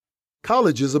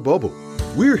college is a bubble.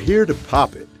 We're here to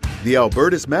pop it. The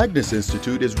Albertus Magnus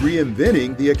Institute is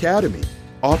reinventing the academy,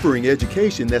 offering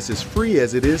education that's as free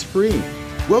as it is free.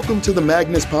 Welcome to the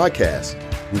Magnus Podcast.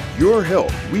 With your help,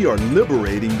 we are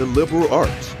liberating the liberal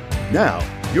arts. Now,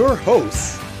 your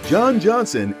hosts, John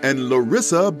Johnson and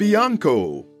Larissa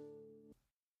Bianco.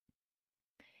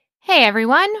 Hey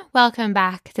everyone, welcome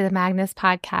back to the Magnus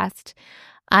Podcast.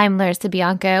 I'm Larissa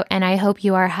Bianco, and I hope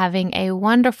you are having a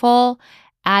wonderful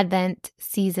Advent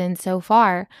season so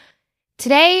far.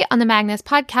 Today on the Magnus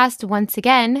Podcast, once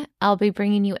again, I'll be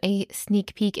bringing you a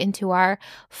sneak peek into our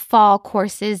fall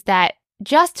courses that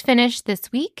just finished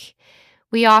this week.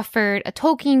 We offered a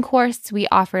Tolkien course, we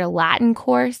offered a Latin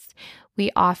course,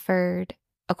 we offered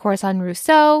a course on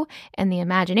Rousseau and the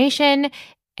imagination,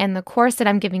 and the course that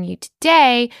I'm giving you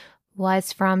today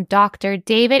was from Dr.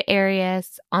 David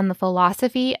Arias on the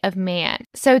philosophy of man.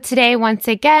 So today, once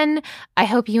again, I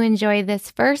hope you enjoy this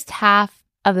first half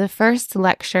of the first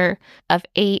lecture of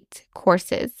 8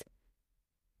 courses.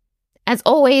 As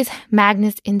always,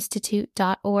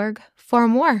 magnusinstitute.org for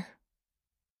more.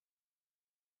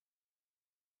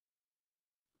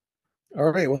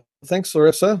 All right. Well, thanks,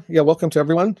 Larissa. Yeah, welcome to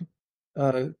everyone.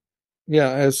 As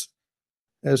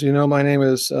you know, my name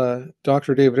is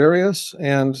Dr. David Arias,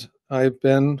 and I've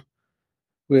been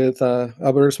with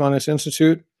Albertus Magnus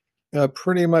Institute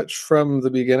pretty much from the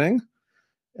beginning.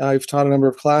 I've taught a number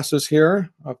of classes here.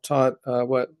 I've taught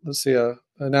a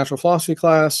natural philosophy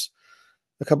class,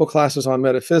 a couple classes on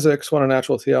metaphysics, one on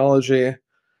natural theology,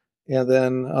 and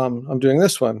then I'm doing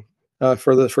this one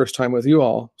for the first time with you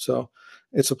all. So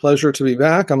it's a pleasure to be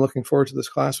back. I'm looking forward to this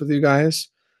class with you guys.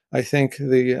 I think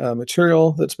the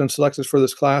material that's been selected for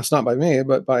this class, not by me,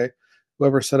 but by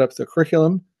whoever set up the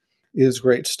curriculum, is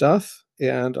great stuff,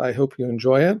 and I hope you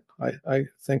enjoy it. I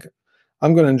think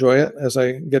I'm going to enjoy it as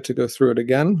I get to go through it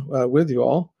again with you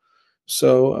all.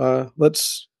 So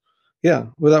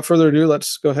without further ado,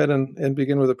 let's go ahead and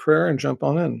begin with a prayer and jump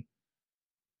on in.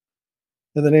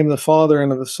 In the name of the Father,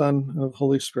 and of the Son, and of the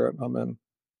Holy Spirit. Amen.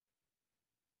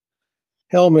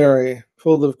 Hail Mary,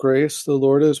 full of grace, the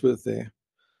Lord is with thee.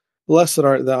 Blessed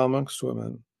art thou amongst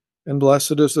women, and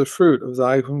blessed is the fruit of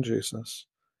thy womb, Jesus.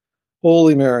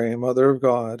 Holy Mary, Mother of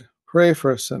God, pray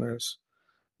for us sinners,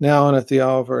 now and at the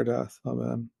hour of our death.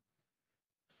 Amen.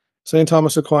 St.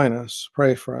 Thomas Aquinas,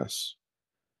 pray for us.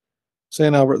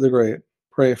 St. Albert the Great,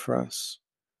 pray for us.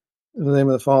 In the name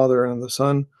of the Father, and of the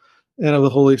Son, and of the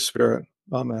Holy Spirit.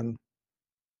 Amen.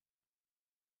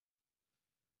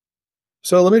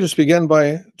 So let me just begin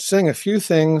by saying a few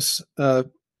things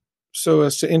so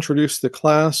as to introduce the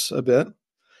class a bit.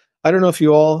 I don't know if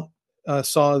you all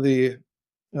saw the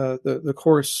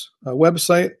course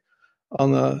website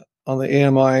on the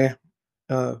AMI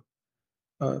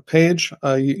page.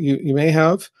 You may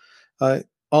have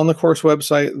on the course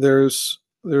website.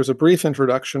 There's a brief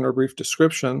introduction or brief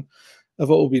description of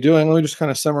what we'll be doing. Let me just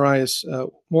kind of summarize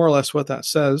more or less what that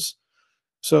says.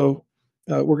 So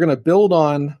we're going to build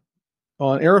on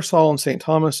Aristotle and St.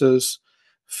 Thomas's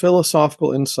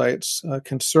philosophical insights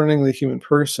concerning the human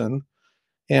person,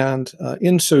 and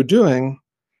in so doing,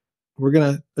 we're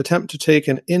going to attempt to take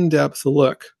an in-depth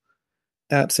look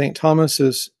at St.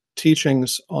 Thomas's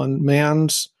teachings on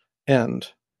man's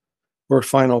end, or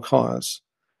final cause,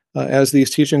 as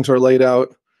these teachings are laid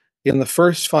out in the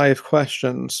first 5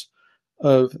 questions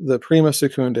of the Prima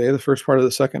Secundae, the first part of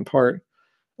the second part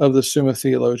of the Summa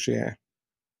Theologiae.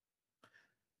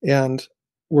 And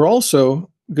we're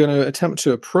also going to attempt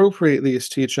to appropriate these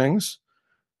teachings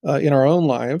in our own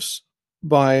lives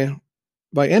by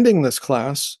ending this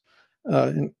class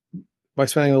by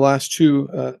spending the last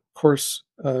 2 course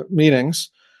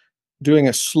meetings doing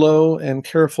a slow and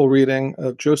careful reading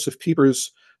of Joseph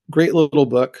Pieper's great little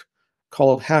book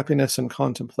called Happiness and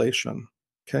Contemplation.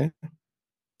 Okay,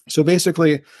 so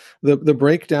basically, the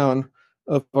breakdown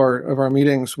of our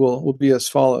meetings will be as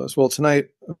follows. Well, tonight,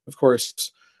 of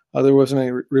course, there wasn't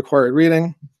any required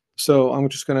reading, so I'm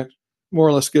just going to more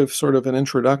or less give sort of an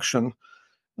introduction,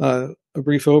 a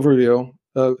brief overview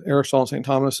of Aristotle and St.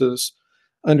 Thomas's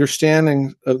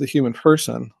understanding of the human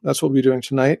person. That's what we'll be doing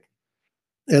tonight.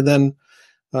 And then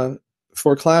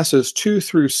for classes 2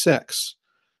 through 6,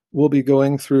 we'll be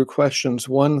going through questions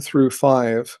 1 through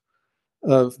 5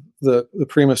 of the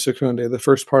Prima Secundae, the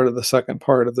first part of the second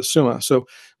part of the Summa. So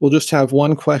we'll just have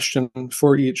one question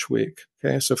for each week.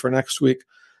 Okay, so for next week,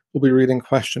 we'll be reading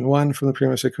question 1 from the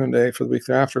Prima Secundae, for the week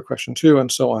thereafter, question 2,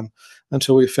 and so on,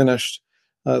 until we finished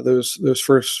those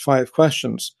first 5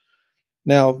 questions.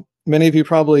 Now, many of you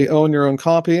probably own your own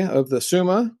copy of the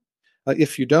Summa.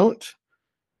 If you don't,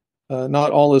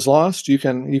 not all is lost. You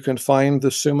can find the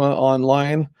Summa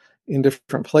online in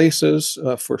different places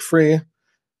for free,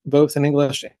 both in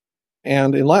English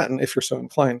and in Latin, if you're so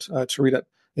inclined to read it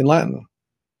in Latin.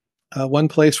 One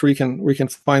place where you can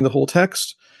find the whole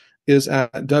text is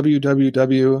at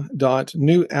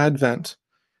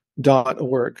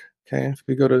www.newadvent.org. Okay, if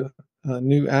you go to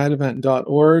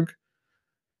newadvent.org,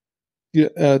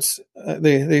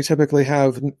 they typically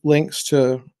have links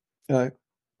to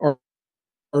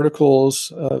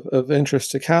articles of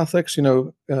interest to Catholics,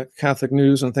 Catholic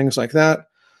news and things like that,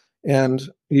 and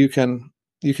you can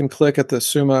click at the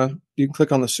Summa. You can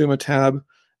click on the Summa tab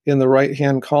in the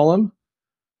right-hand column.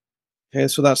 Okay,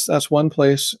 so that's one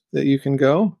place that you can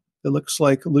go. It looks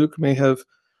like Luke may have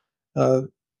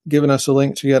given us a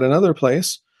link to yet another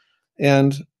place,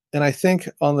 and I think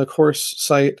on the course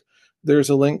site there's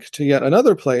a link to yet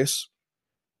another place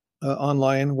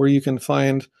online where you can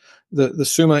find the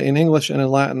Summa in English and in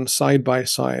Latin side by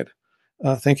side.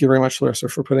 Thank you very much, Larissa,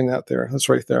 for putting that there. That's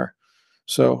right there.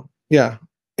 So yeah,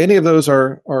 any of those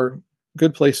are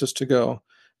good places to go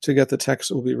to get the text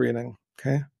that we'll be reading.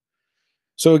 Okay.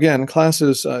 So again,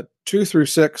 classes 2 through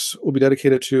 6 will be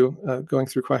dedicated to going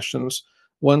through questions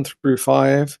 1 through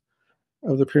 5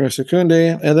 of the Prima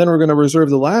Secundae, and then we're going to reserve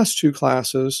the last two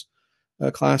classes,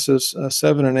 classes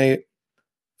 7 and 8,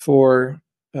 for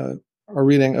our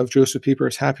reading of Joseph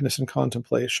Pieper's Happiness and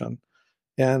Contemplation.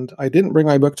 And I didn't bring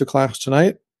my book to class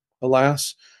tonight,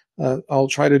 alas. I'll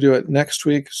try to do it next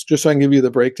week, just so I can give you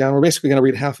the breakdown. We're basically going to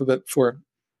read half of it for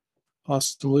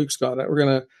Austin. Luke's got it. We're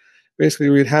going to basically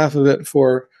read half of it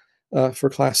for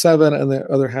class 7 and the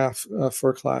other half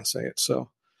for class 8. So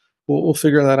we'll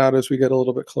figure that out as we get a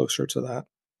little bit closer to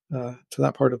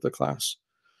that part of the class.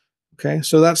 Okay,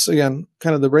 so that's again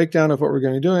kind of the breakdown of what we're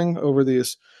going to be doing over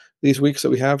these weeks that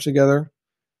we have together.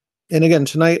 And again,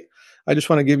 tonight I just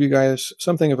want to give you guys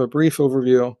something of a brief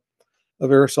overview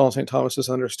of Aristotle and St. Thomas's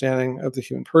understanding of the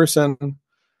human person.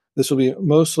 This will be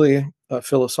mostly a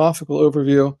philosophical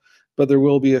overview, but there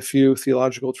will be a few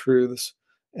theological truths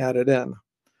added in.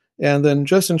 And then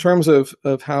just in terms of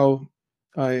how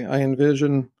I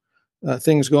envision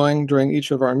things going during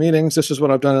each of our meetings, this is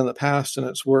what I've done in the past, and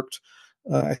it's worked,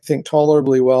 I think,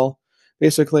 tolerably well.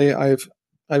 Basically, I've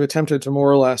attempted to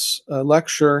more or less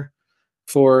lecture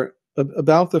for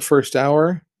about the first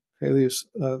hour. Okay,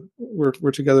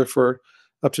 we're together for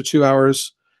up to 2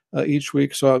 hours each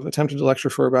week, so I've attempted to lecture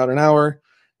for about an hour,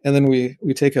 and then we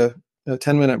take a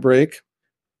 10-minute break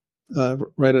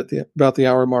right at about the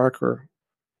hour mark, or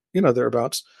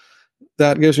thereabouts.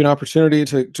 That gives you an opportunity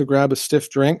to grab a stiff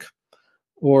drink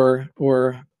or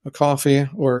a coffee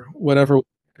or whatever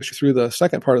through the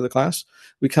second part of the class.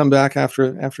 We come back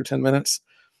after 10 minutes,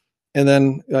 and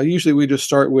then usually we just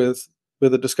start with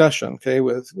a discussion, okay,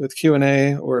 with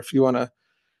Q&A, or if you want to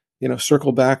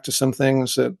circle back to some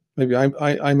things that maybe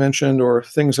I mentioned, or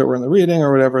things that were in the reading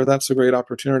or whatever, that's a great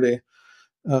opportunity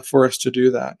for us to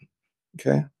do that.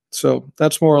 Okay, so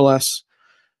that's more or less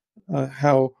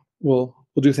how we'll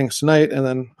do things tonight, and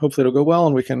then hopefully it'll go well,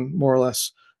 and we can more or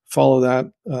less follow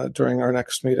that during our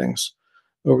next meetings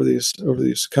over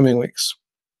these coming weeks.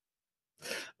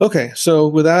 Okay, so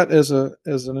with that as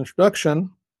an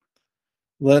introduction,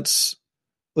 let's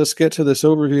get to this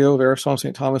overview of Aristotle and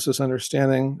St. Thomas's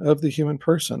understanding of the human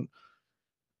person.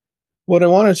 What I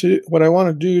want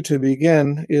to do to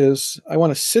begin is I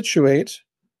want to situate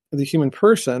the human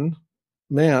person,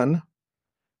 man,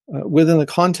 within the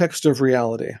context of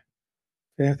reality.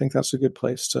 Okay, I think that's a good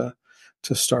place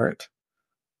to start.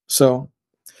 So,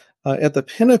 at the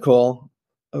pinnacle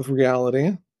of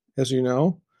reality, as you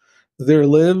know, there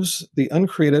lives the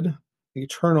uncreated,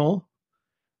 eternal,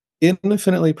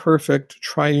 infinitely perfect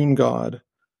triune God,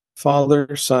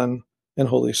 Father, Son, and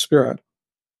Holy Spirit.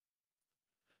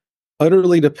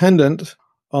 Utterly dependent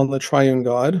on the triune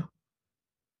God,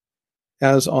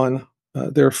 as on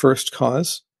their first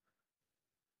cause,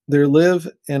 there live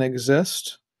and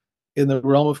exist in the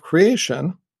realm of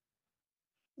creation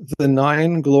the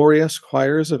 9 glorious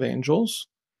choirs of angels,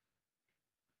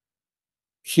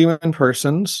 human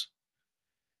persons,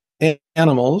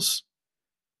 animals,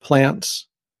 plants,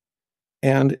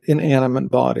 and inanimate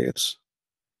bodies.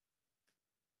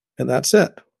 And that's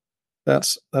it.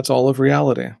 That's all of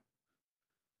reality.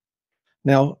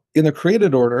 Now, in the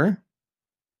created order,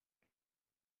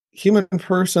 human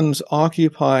persons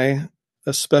occupy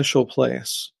a special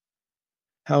place.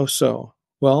 How so?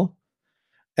 Well,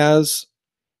 as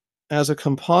a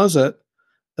composite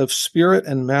of spirit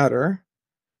and matter,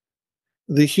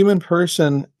 the human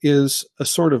person is a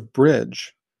sort of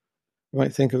bridge. You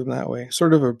might think of it that way,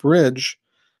 sort of a bridge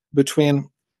between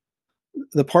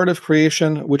the part of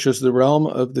creation which is the realm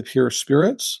of the pure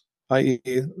spirits, i.e.,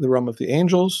 the realm of the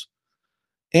angels,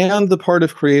 and the part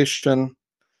of creation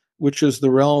which is the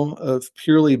realm of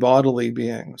purely bodily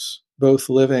beings, both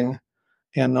living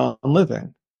and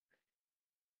non-living.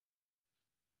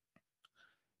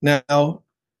 Now,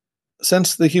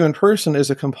 since the human person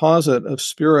is a composite of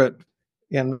spirit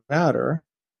and matter,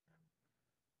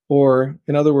 or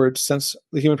in other words, since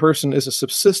the human person is a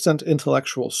subsistent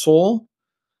intellectual soul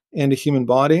and a human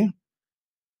body,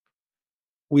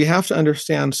 we have to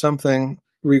understand something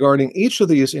regarding each of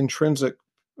these intrinsic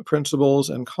principles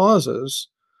and causes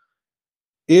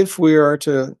if we are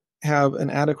to have an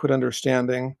adequate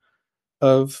understanding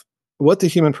of what the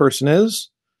human person is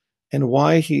and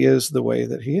why he is the way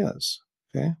that he is.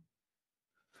 Okay.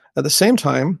 At the same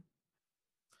time,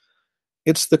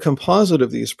 it's the composite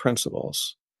of these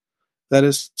principles. That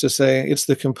is to say, it's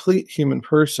the complete human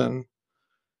person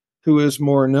who is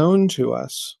more known to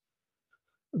us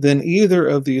than either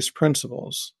of these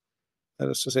principles. That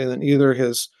is to say, than either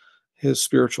his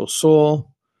spiritual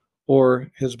soul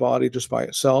or his body just by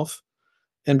itself.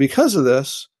 And because of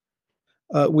this,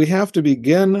 we have to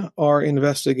begin our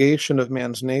investigation of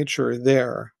man's nature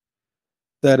there.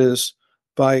 That is,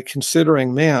 by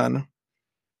considering man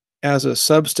as a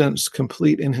substance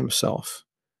complete in himself.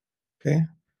 Okay?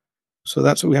 So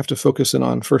that's what we have to focus in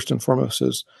on first and foremost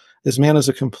is man as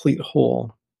a complete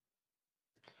whole.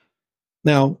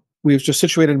 Now, we've just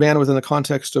situated man within the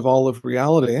context of all of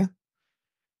reality.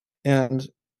 And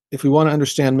if we want to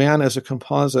understand man as a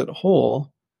composite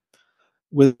whole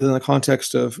within the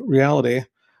context of reality,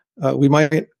 we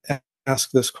might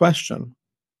ask this question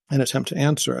and attempt to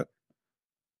answer it.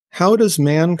 How does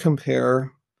man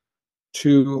compare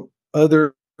to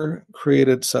other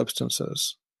created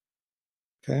substances?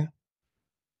 Okay.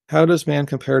 How does man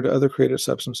compare to other created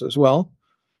substances? Well,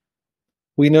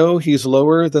 we know he's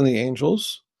lower than the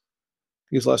angels.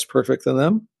 He's less perfect than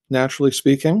them, naturally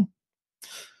speaking.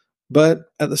 But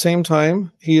at the same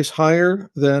time, he is higher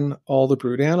than all the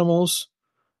brute animals,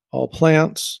 all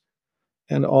plants,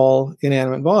 and all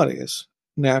inanimate bodies,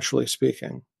 naturally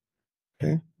speaking.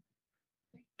 Okay.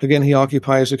 Again, he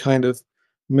occupies a kind of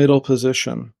middle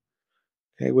position,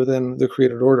 okay, within the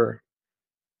created order.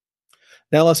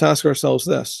 Now let's ask ourselves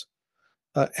this.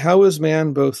 How is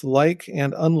man both like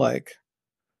and unlike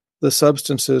the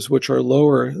substances which are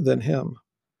lower than him?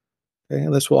 Okay,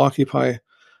 and this will occupy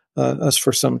us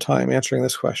for some time answering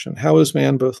this question. How is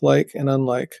man both like and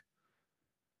unlike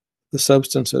the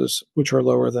substances which are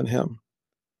lower than him?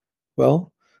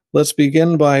 Well, let's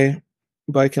begin by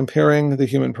comparing the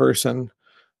human person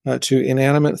to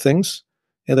inanimate things,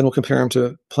 and then we'll compare him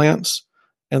to plants,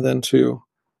 and then to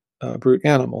brute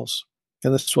animals.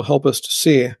 And this will help us to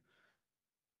see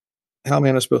how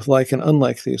man is both like and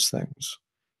unlike these things.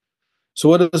 So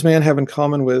what does man have in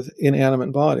common with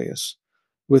inanimate bodies?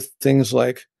 With things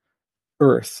like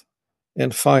earth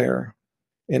and fire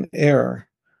and air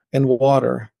and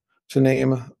water, to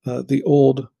name the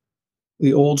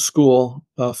old school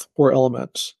of four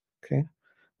elements. Okay,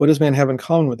 what does man have in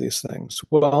common with these things?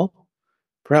 Well,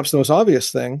 perhaps the most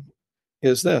obvious thing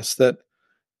is this: that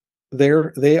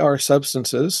they are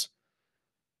substances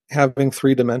having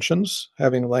three dimensions,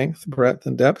 having length, breadth,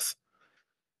 and depth,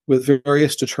 with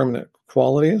various determinate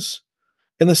qualities.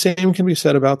 And the same can be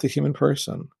said about the human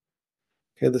person.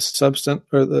 Okay,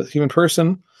 the human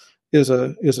person is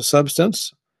a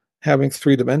substance having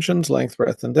three dimensions, length,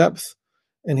 breadth, and depth,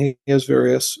 and he has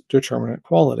various determinate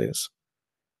qualities.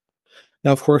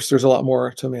 Now, of course, there's a lot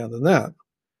more to man than that.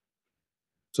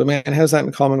 So man has that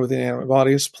in common with inanimate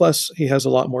bodies, plus he has a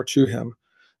lot more to him.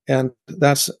 And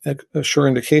that's a sure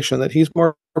indication that he's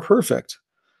more perfect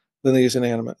than these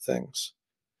inanimate things.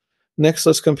 Next,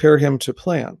 let's compare him to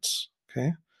plants.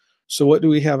 Okay, so what do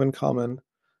we have in common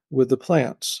with the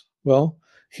plants? Well,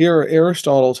 here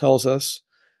Aristotle tells us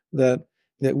that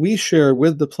we share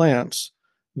with the plants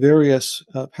various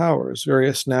powers,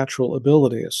 various natural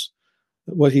abilities,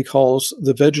 what he calls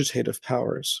the vegetative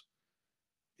powers.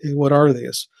 What are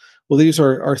these? Well, these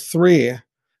are three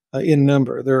in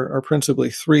number. There are principally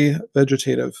three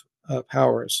vegetative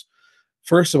powers.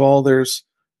 First of all, there's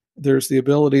the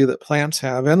ability that plants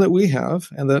have, and that we have,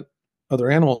 and that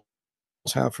other animals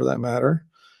have for that matter,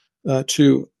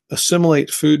 to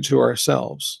assimilate food to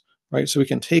ourselves, right? So we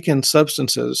can take in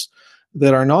substances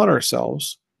that are not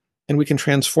ourselves, and we can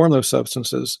transform those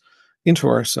substances into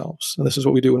ourselves. And this is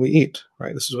what we do when we eat,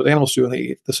 right? This is what animals do when they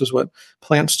eat. This is what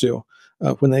plants do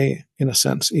when they, in a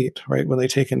sense, eat, right? When they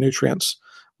take in nutrients,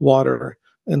 water,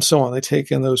 and so on. They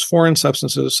take in those foreign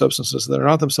substances that are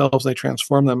not themselves, they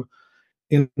transform them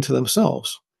into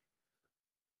themselves.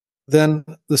 Then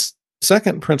the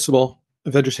second principle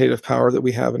vegetative power that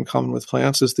we have in common with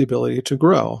plants is the ability to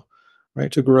grow,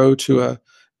 right? To grow to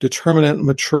determinate,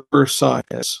 mature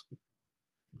size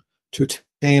to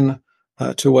attain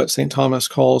to what St. Thomas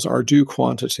calls our due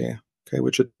quantity, okay,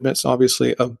 which admits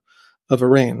obviously of a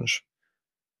range.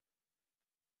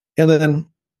 And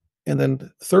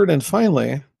then third and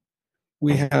finally,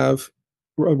 we have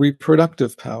a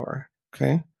reproductive power,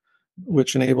 okay,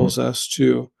 which enables us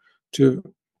to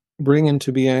bring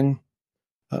into being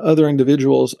other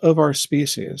individuals of our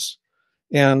species.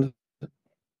 And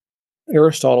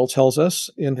Aristotle tells us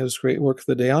in his great work,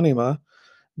 the De Anima,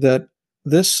 that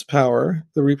this power,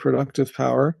 the reproductive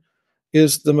power,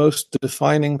 is the most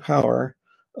defining power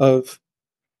of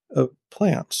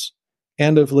plants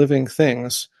and of living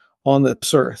things on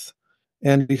this earth.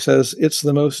 And he says it's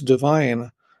the most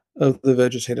divine of the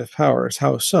vegetative powers.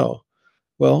 How so?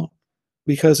 Well,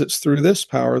 because it's through this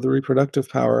power, the reproductive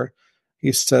power,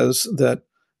 he says that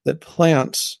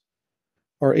plants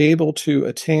are able to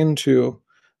attain to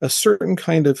a certain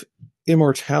kind of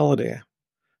immortality,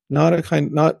 not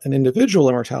an individual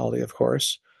immortality, of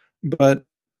course, but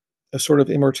a sort of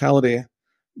immortality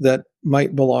that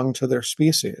might belong to their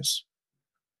species.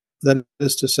 That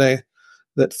is to say,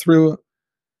 that through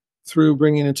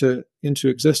bringing into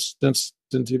existence,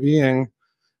 into being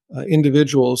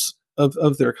individuals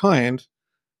of their kind,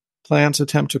 plants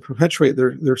attempt to perpetuate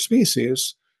their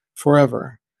species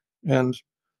forever. And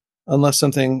unless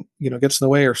something gets in the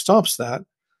way or stops that,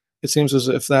 it seems as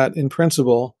if that, in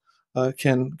principle,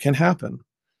 can happen.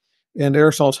 And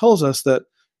Aristotle tells us that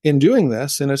in doing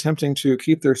this, in attempting to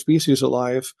keep their species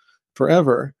alive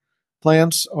forever,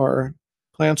 plants are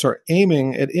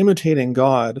aiming at imitating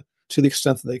God to the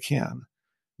extent that they can.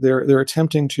 They're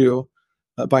attempting to,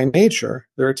 by nature,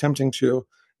 they're attempting to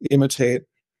imitate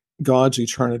God's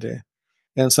eternity.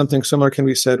 And something similar can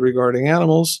be said regarding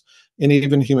animals and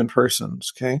even human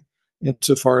persons, okay?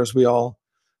 Insofar as we all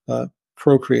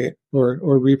procreate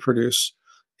or reproduce,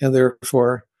 and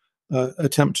therefore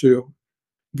attempt to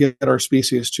get our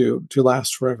species to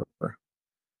last forever.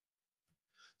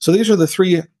 So these are the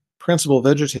three principal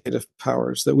vegetative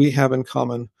powers that we have in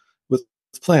common with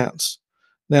plants.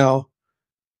 Now,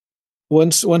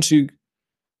 once you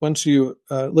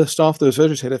list off those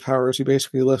vegetative powers, you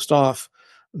basically list off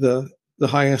the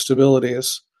highest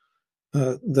abilities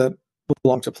that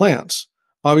belong to plants.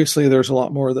 Obviously, there's a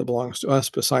lot more that belongs to us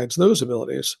besides those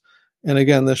abilities. And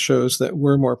again, this shows that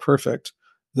we're more perfect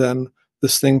than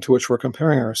this thing to which we're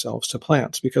comparing ourselves, to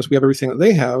plants, because we have everything that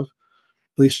they have, at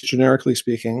least generically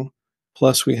speaking,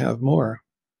 plus we have more.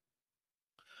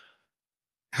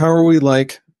 How are we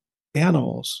like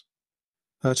animals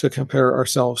to compare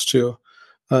ourselves to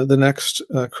the next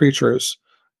creatures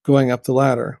going up the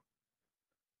ladder?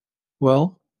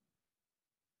 Well,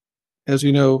 as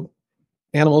you know,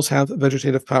 animals have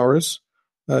vegetative powers,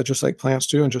 just like plants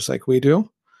do and just like we do.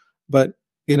 But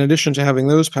in addition to having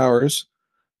those powers,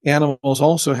 animals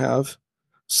also have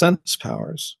sense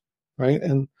powers, right?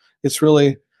 And it's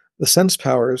really the sense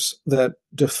powers that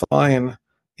define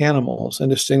animals and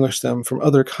distinguish them from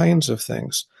other kinds of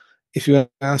things. If you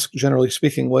ask, generally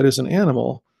speaking, what is an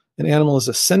animal? An animal is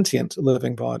a sentient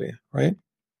living body, right?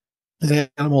 An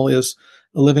animal is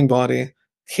a living body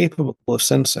capable of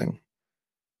sensing,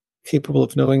 capable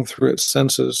of knowing through its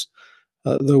senses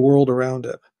the world around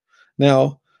it.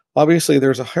 Now, obviously,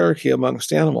 there's a hierarchy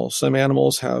amongst animals. Some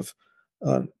animals have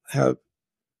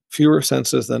fewer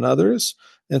senses than others,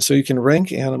 and so you can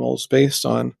rank animals based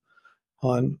on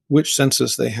which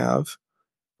senses they have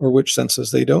or which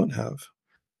senses they don't have.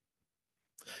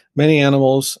 Many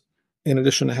animals, in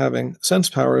addition to having sense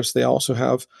powers, they also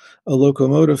have a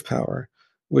locomotive power,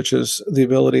 which is the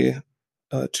ability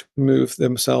to move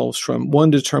themselves from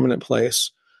one determinate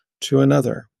place to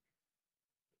another.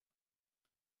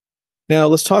 Now,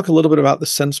 let's talk a little bit about the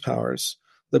sense powers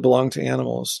that belong to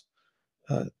animals.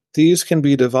 These can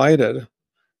be divided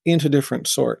into different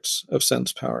sorts of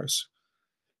sense powers.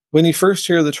 When you first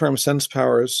hear the term sense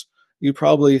powers, you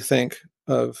probably think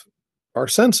of our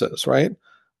senses, right?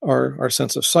 Our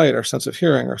sense of sight, our sense of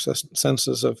hearing, our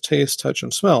senses of taste, touch,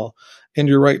 and smell. And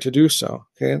you're right to do so.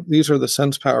 Okay, these are the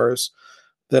sense powers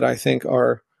that I think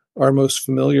are most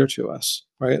familiar to us,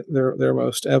 right? They're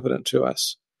most evident to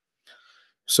us.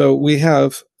 So we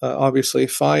have obviously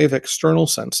 5 external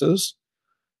senses,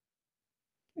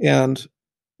 and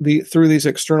through these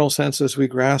external senses we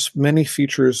grasp many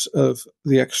features of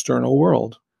the external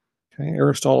world. Okay?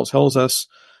 Aristotle tells us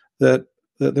that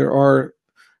there are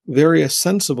various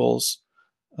sensibles,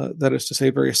 that is to say,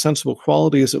 various sensible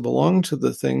qualities that belong to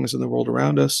the things in the world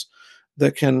around us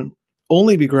that can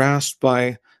only be grasped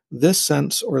by this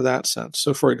sense or that sense.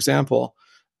 So, for example,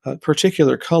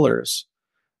 particular colors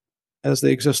as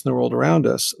they exist in the world around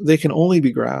us, they can only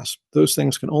be grasped. Those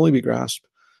things can only be grasped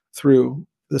through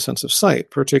the sense of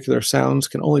sight. Particular sounds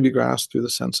can only be grasped through the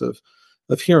sense of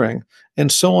hearing,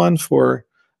 and so on for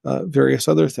various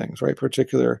other things, right?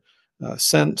 Particular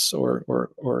scents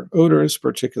or odors,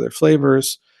 particular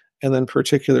flavors, and then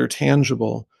particular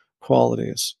tangible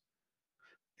qualities.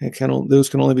 Those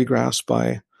can only be grasped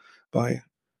by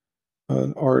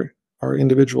our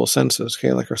individual senses,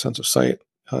 okay, like our sense of sight,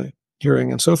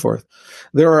 hearing, and so forth.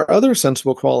 There are other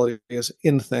sensible qualities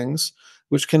in things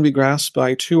which can be grasped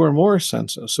by two or more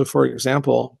senses. So, for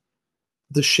example,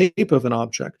 the shape of an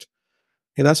object,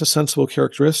 okay, that's a sensible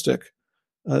characteristic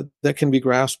that can be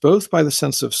grasped both by the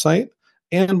sense of sight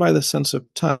and by the sense of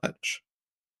touch.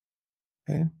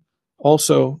 Okay.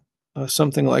 Also,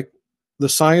 something like the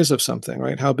size of something,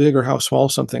 right? How big or how small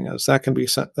something is, that can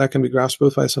be grasped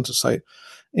both by the sense of sight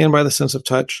and by the sense of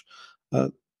touch.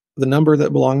 The number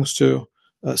that belongs to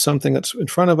something that's in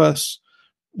front of us,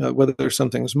 whether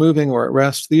something's moving or at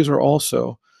rest, these are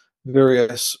also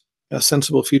various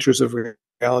sensible features of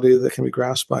reality that can be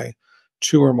grasped by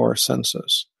two or more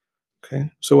senses.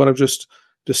 Okay, so what I've just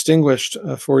distinguished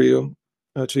for you,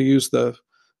 to use the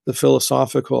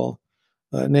philosophical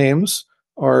names,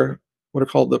 are what are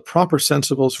called the proper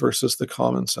sensibles versus the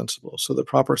common sensibles. So the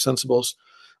proper sensibles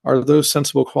are those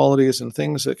sensible qualities and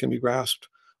things that can be grasped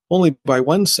only by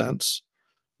one sense,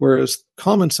 whereas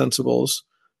common sensibles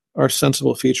are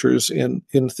sensible features in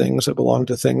things that belong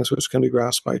to things which can be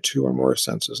grasped by two or more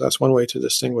senses. That's one way to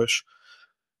distinguish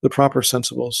the proper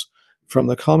sensibles from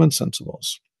the common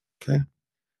sensibles. Okay.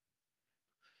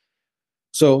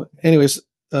 So anyways,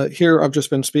 here I've just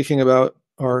been speaking about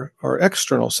our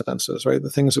external senses, right?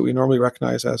 The things that we normally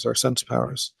recognize as our sense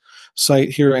powers: sight,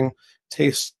 hearing,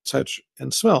 taste, touch,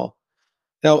 and smell.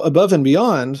 Now, above and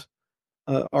beyond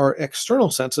our external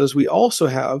senses, we also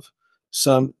have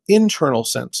some internal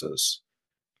senses,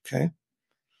 okay?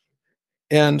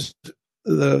 And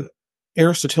the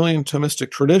Aristotelian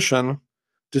Thomistic tradition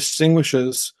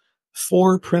distinguishes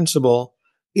four principal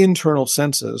internal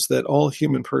senses that all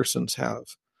human persons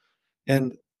have.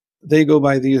 And they go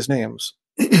by these names.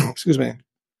 Excuse me.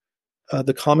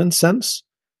 The common sense,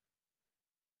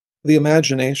 the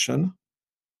imagination,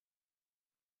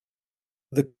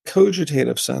 the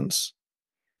cogitative sense,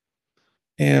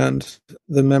 and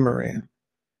the memory.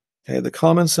 Okay, the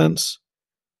common sense,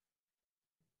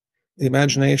 the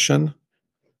imagination,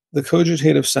 the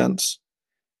cogitative sense,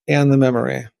 and the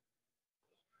memory.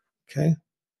 Okay.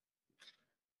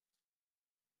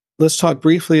 Let's talk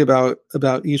briefly about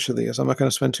each of these. I'm not going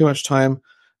to spend too much time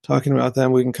talking about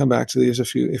them. We can come back to these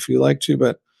if you like to,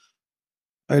 but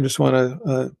I just want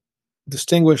to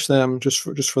distinguish them just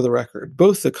for the record.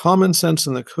 Both the common sense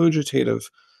and the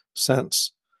cogitative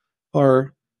sense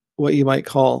are what you might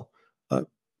call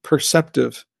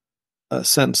perceptive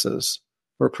senses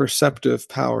or perceptive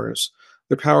powers.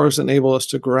 They're powers that enable us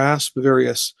to grasp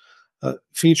various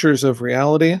features of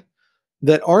reality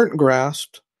that aren't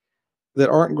grasped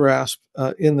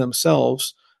in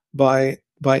themselves by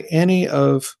any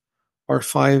of our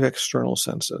five external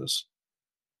senses.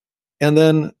 And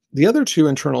then the other two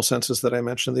internal senses that I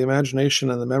mentioned, the imagination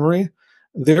and the memory,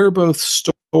 they're both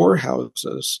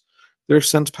storehouses. They're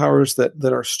sense powers that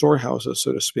are storehouses,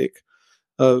 so to speak,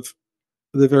 of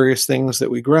the various things that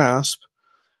we grasp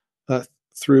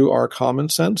through our common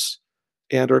sense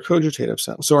and our cogitative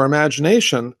sense. So our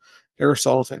imagination,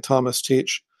 Aristotle and Thomas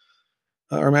teach,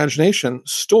 our imagination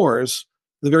stores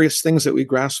the various things that we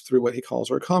grasp through what he calls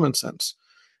our common sense.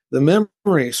 The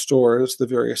memory stores the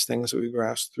various things that we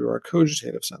grasp through our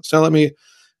cogitative sense. Now let me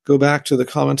go back to the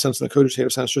common sense and the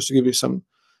cogitative sense just to give you some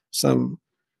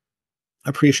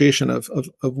appreciation of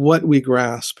what we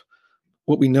grasp,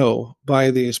 what we know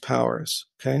by these powers.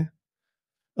 Okay.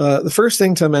 The first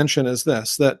thing to mention is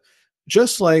this: that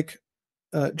just like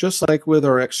with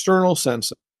our external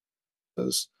senses,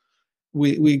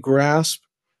 we grasp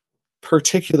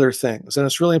particular things, and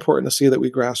it's really important to see that we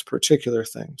grasp particular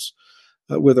things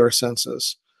with our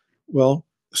senses. Well,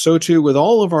 so too with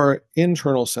all of our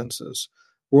internal senses,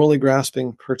 we're only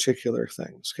grasping particular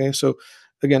things. Okay, so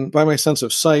again, by my sense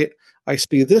of sight, I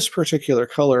see this particular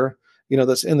color,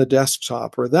 that's in the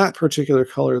desktop, or that particular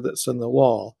color that's in the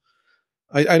wall.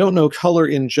 I don't know color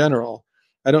in general.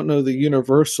 I don't know the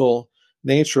universal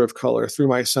nature of color through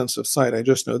my sense of sight. I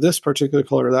just know this particular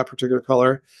color or that particular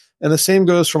color. And the same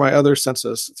goes for my other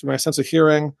senses. Through my sense of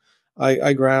hearing,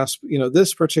 I grasp,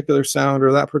 this particular sound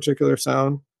or that particular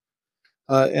sound,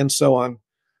 and so on.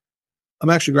 I'm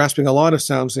actually grasping a lot of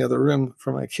sounds in the other room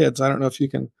for my kids. I don't know if you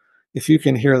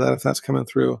can hear that, if that's coming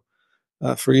through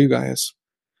for you guys.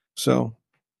 So,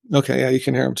 okay, yeah, you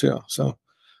can hear them too. So,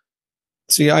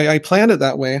 See, I planned it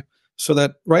that way so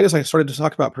that right as I started to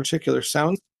talk about particular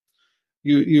sounds,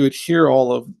 you would hear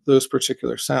all of those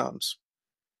particular sounds.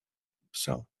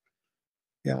 So,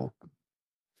 yeah.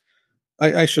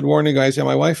 I should warn you guys. Yeah,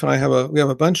 my wife and I we have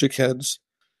a bunch of kids.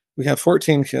 We have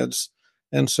 14 kids,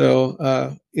 and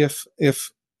so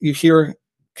if you hear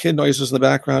kid noises in the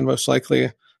background, most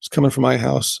likely it's coming from my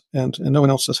house and no one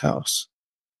else's house.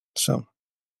 So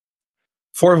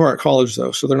 4 of them are at college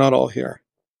though, so they're not all here.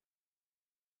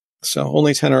 So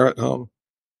only 10 are at home.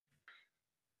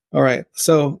 All right.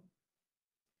 So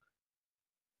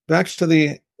back to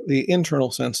the internal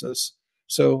senses.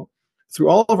 So through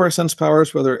all of our sense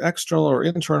powers, whether external or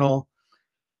internal,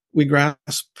 we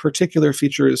grasp particular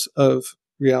features of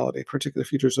reality, particular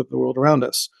features of the world around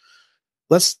us.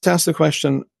 Let's ask the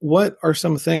question, what are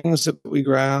some things that we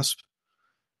grasp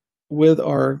with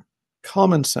our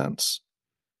common sense,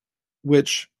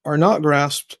 which are not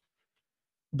grasped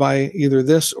by either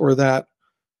this or that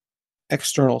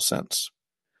external sense?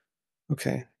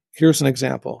 Okay, here's an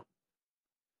example.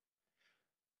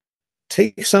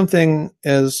 Take something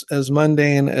as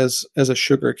mundane as a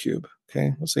sugar cube.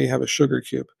 Okay, let's say you have a sugar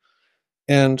cube,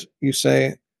 and you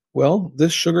say, well,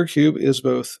 this sugar cube is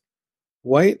both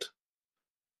white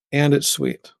and it's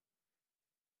sweet.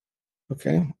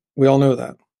 Okay, we all know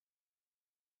that.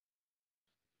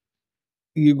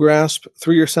 You grasp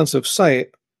through your sense of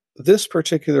sight this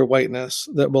particular whiteness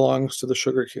that belongs to the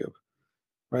sugar cube,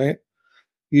 right?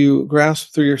 You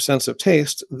grasp through your sense of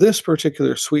taste this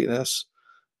particular sweetness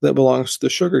that belongs to the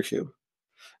sugar cube.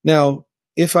 Now,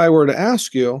 if I were to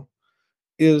ask you,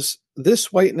 is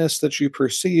this whiteness that you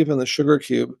perceive in the sugar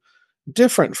cube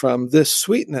different from this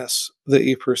sweetness that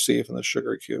you perceive in the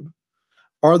sugar cube?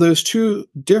 Are those two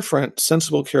different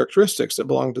sensible characteristics that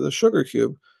belong to the sugar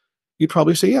cube? You'd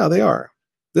probably say, yeah, they are.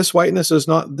 This whiteness is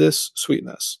not this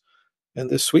sweetness, and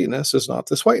this sweetness is not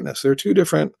this whiteness. They're two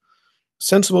different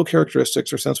sensible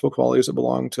characteristics or sensible qualities that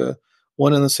belong to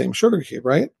one and the same sugar cube,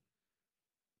 right?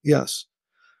 Yes.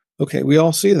 Okay, we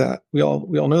all see that. We all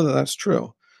know that that's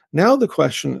true. Now the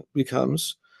question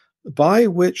becomes, by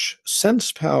which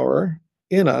sense power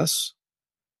in us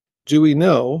do we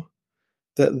know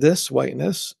that this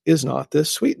whiteness is not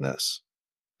this sweetness?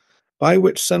 By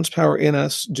which sense power in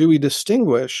us do we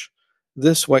distinguish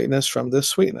this whiteness from this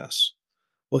sweetness?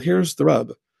 Well, here's the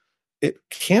rub. It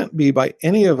can't be by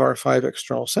any of our 5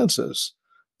 external senses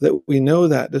that we know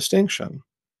that distinction.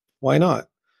 Why not?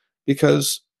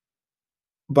 Because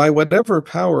by whatever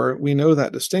power we know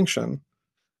that distinction,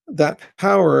 that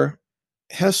power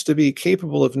has to be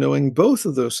capable of knowing both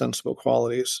of those sensible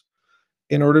qualities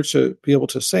in order to be able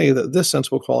to say that this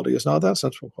sensible quality is not that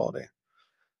sensible quality.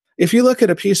 If you look at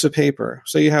a piece of paper,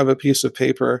 say you have a piece of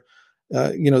paper,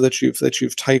 that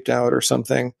you've typed out or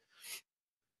something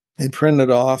and printed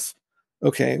off.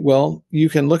 Okay, well, you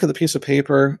can look at the piece of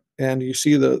paper and you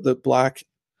see the black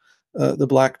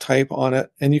type on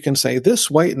it, and you can say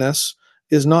this whiteness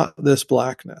is not this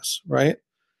blackness, right?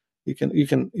 You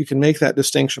can make that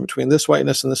distinction between this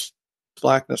whiteness and this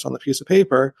blackness on the piece of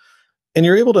paper, and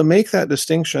you're able to make that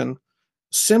distinction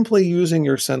simply using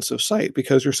your sense of sight,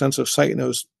 because your sense of sight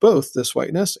knows both this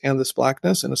whiteness and this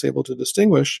blackness and is able to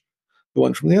distinguish the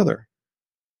one from the other.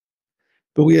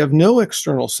 But we have no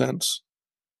external sense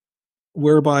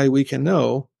whereby we can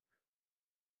know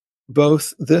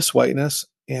both this whiteness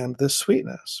and this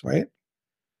sweetness, right?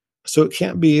 So it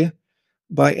can't be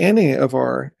by any of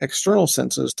our external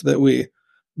senses that we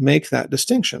make that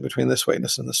distinction between this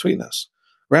whiteness and the sweetness.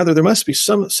 Rather, there must be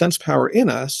some sense power in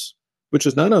us, which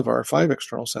is none of our 5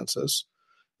 external senses,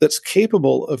 that's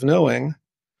capable of knowing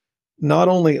not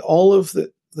only all of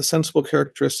the sensible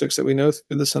characteristics that we know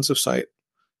through the sense of sight,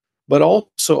 but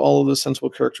also all of the sensible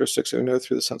characteristics that we know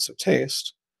through the sense of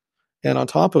taste. And on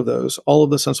top of those, all of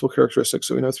the sensible characteristics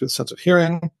that we know through the sense of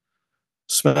hearing,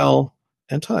 smell,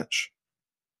 and touch.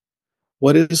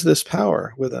 What is this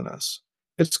power within us?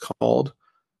 It's called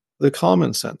the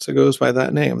common sense. It goes by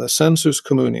that name, the sensus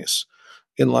communis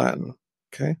in Latin.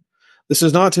 Okay, this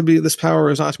power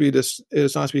is not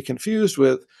to be confused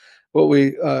with what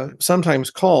we sometimes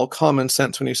call common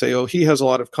sense. When you say, "Oh, he has a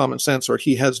lot of common sense," or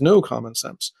 "He has no common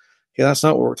sense," okay, that's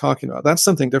not what we're talking about. That's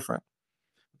something different.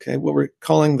 Okay, what we're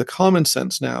calling the common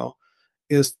sense now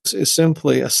is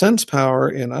simply a sense power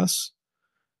in us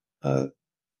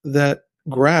that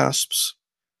grasps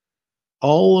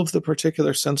all of the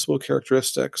particular sensible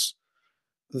characteristics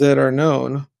that are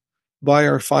known by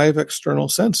our 5 external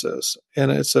senses.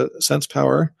 And it's a sense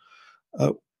power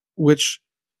which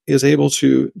is able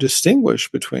to distinguish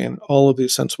between all of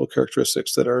these sensible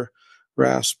characteristics that are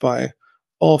grasped by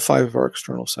all 5 of our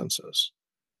external senses.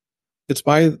 it's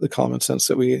by the common sense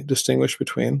that we distinguish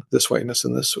between this whiteness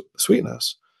and this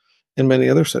sweetness, and many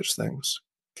other such things.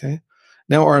 Okay.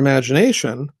 Now our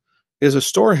imagination is a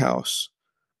storehouse.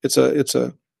 It's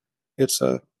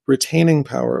a retaining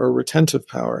power or retentive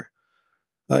power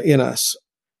in us,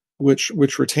 which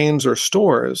retains or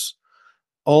stores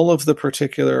all of the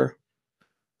particular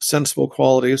sensible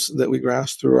qualities that we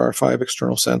grasp through our 5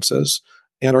 external senses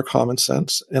and our common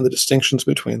sense and the distinctions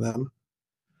between them,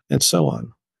 and so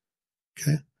on.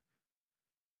 Okay.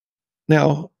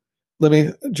 Now, let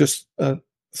me just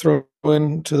throw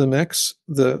into the mix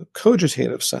the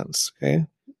cogitative sense. Okay,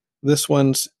 this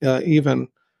one's even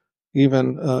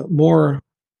more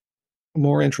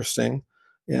interesting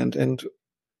and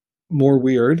more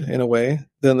weird in a way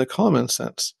than the common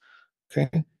sense.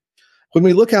 Okay, when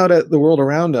we look out at the world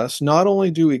around us, not only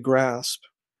do we grasp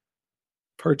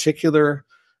particular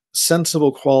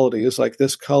sensible qualities like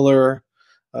this color,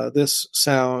 this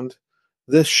sound,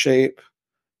 this shape,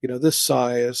 this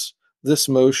size, this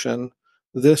motion,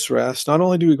 this rest. Not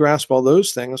only do we grasp all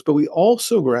those things, but we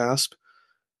also grasp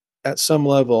at some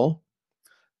level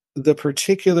the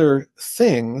particular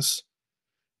things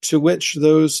to which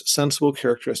those sensible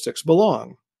characteristics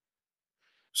belong.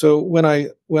 So when I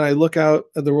look out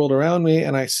at the world around me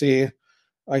and I see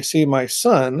my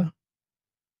son,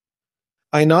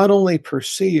 I not only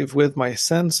perceive with my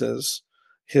senses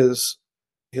his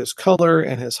color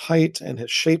and his height and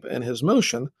his shape and his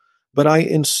motion, but I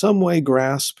in some way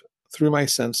grasp through my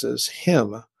senses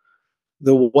him,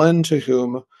 the one to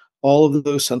whom all of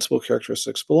those sensible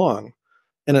characteristics belong.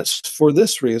 And it's for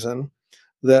this reason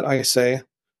that I say,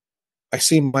 I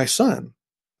see my son.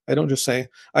 I don't just say,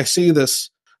 I see this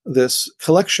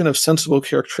collection of sensible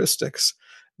characteristics.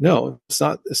 No, it's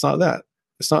not that.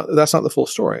 That's not the full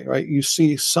story, right? You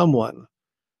see someone,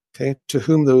 okay, to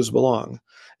whom those belong.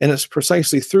 And it's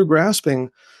precisely through grasping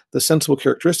the sensible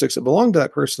characteristics that belong to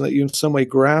that person that you in some way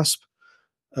grasp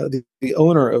the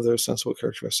owner of those sensible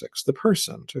characteristics, the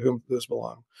person to whom those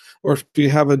belong. Or if you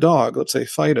have a dog, let's say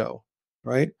Fido,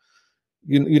 right?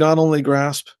 You not only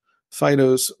grasp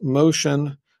Fido's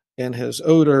motion and his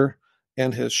odor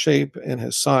and his shape and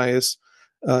his size,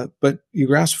 but you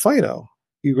grasp Fido.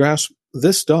 You grasp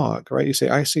this dog, right? You say,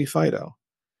 I see Fido.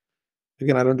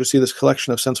 Again, I don't just see this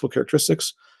collection of sensible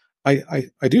characteristics. I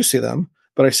do see them,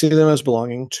 but I see them as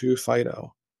belonging to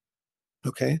Fido.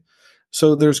 Okay?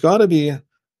 So there's got to be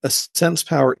a sense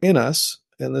power in us,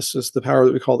 and this is the power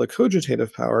that we call the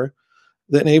cogitative power,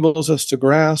 that enables us to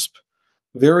grasp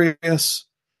various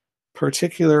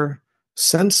particular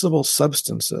sensible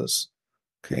substances,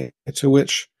 okay, to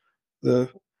which the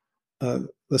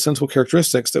sensible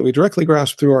characteristics that we directly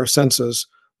grasp through our senses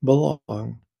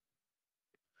belong.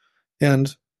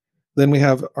 And then we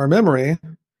have our memory,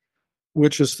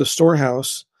 which is the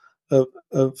storehouse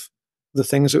of the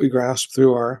things that we grasp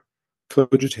through our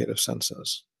cogitative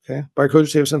senses. Okay, by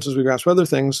cogitative senses, we grasp other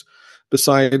things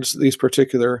besides these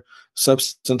particular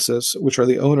substances, which are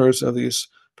the owners of these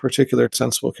particular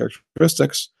sensible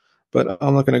characteristics. But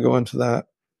I'm not going to go into that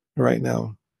right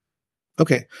now.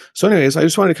 Okay, so anyways, I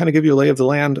just wanted to kind of give you a lay of the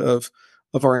land of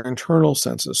our internal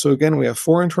senses. So again, we have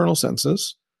 4 internal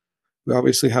senses. We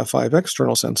obviously have 5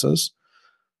 external senses.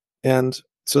 And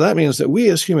so that means that we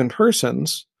as human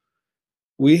persons,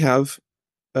 we have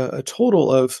a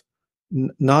total of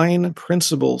 9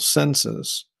 principal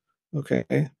senses,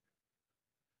 okay?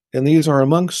 And these are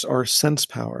amongst our sense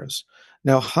powers.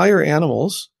 Now, higher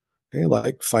animals, okay,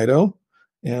 like Fido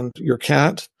and your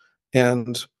cat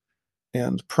and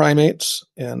primates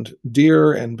and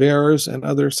deer and bears and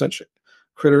other such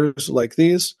critters like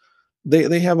these,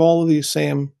 they have all of these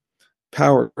same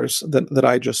powers that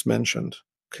I just mentioned,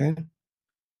 okay?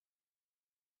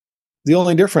 The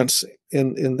only difference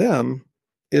in them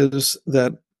is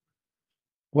that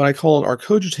what I call our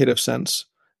cogitative sense,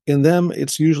 in them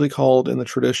it's usually called in the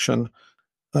tradition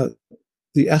the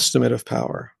estimative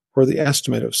power or the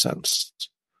estimative sense,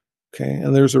 okay?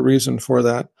 And there's a reason for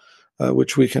that,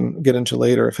 which we can get into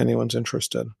later if anyone's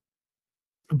interested.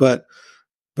 But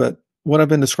what I've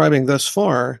been describing thus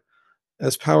far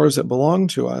as powers that belong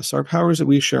to us are powers that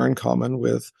we share in common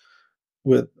with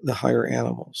the higher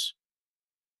animals.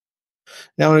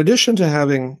 Now, in addition to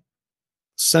having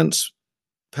sense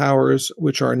powers,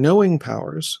 which are knowing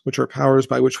powers, which are powers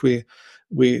by which we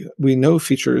know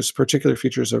particular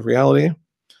features of reality,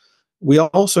 we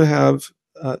also have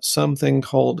something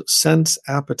called sense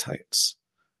appetites.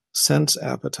 Sense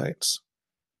appetites.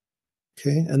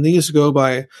 Okay, and these go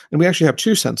by, and we actually have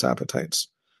 2 sense appetites.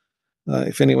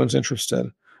 If anyone's interested,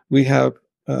 we have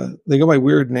they go by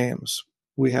weird names.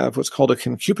 We have what's called a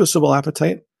concupiscible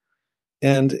appetite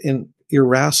and an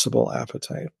irascible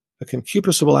appetite. a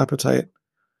concupiscible appetite,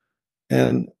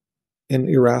 and an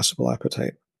irascible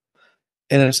appetite.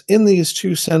 And it's in these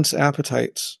two sense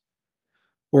appetites,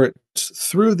 or it's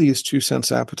through these two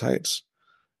sense appetites,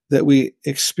 that we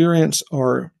experience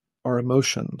our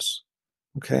emotions.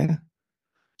 Okay?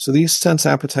 So these sense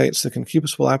appetites, the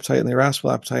concupiscible appetite and the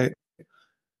irascible appetite,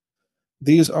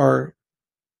 these are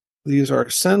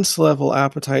sense level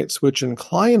appetites which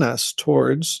incline us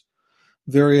towards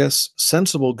various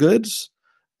sensible goods,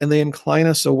 and they incline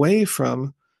us away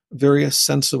from various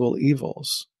sensible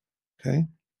evils. Okay?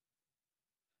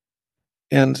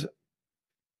 And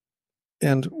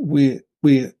we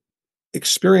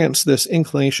experience this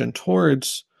inclination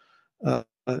towards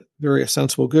various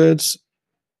sensible goods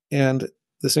and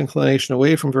this inclination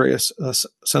away from various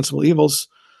sensible evils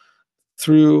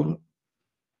through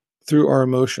our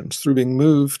emotions, through being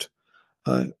moved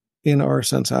in our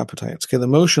sense appetites. Okay, the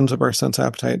motions of our sense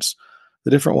appetites,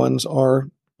 the different ones, are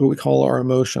what we call our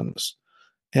emotions.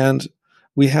 And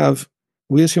we as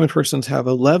human persons have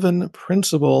 11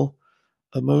 principal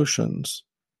emotions,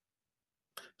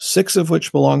 6 of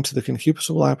which belong to the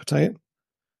concupiscible appetite,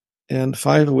 and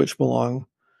 5 of which belong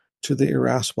to the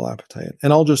irascible appetite.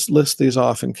 And I'll just list these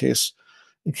off in case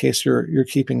you're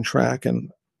keeping track.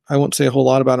 And I won't say a whole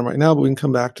lot about them right now, but we can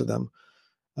come back to them.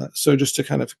 So just to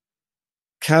kind of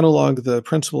catalog the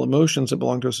principal emotions that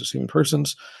belong to us as human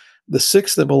persons, the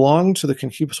 6 that belong to the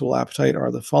concupiscible appetite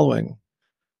are the following: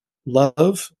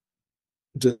 love,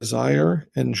 desire,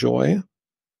 and joy.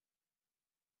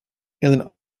 And then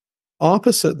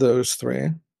opposite those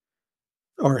 3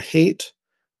 are hate,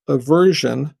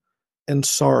 aversion, and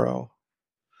sorrow.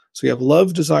 So you have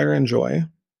love, desire, and joy,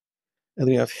 and then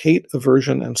you have hate,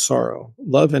 aversion, and sorrow.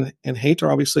 Love and hate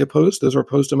are obviously opposed. Those are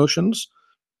opposed emotions.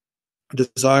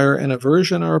 Desire and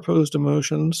aversion are opposed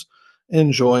emotions,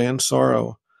 and joy and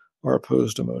sorrow are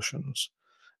opposed emotions.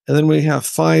 And then we have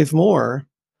 5 more,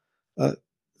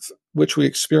 which we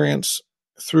experience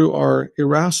through our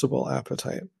irascible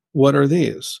appetite. What are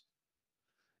these?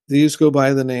 These go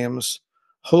by the names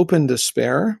hope and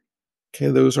despair. Okay,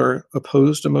 those are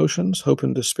opposed emotions, hope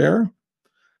and despair.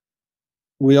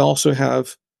 We also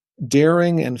have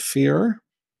daring and fear.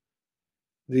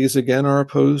 These again are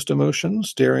opposed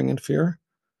emotions, daring and fear.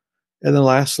 And then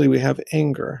lastly, we have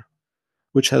anger,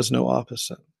 which has no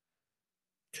opposite.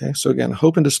 Okay, so again,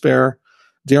 hope and despair,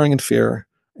 daring and fear,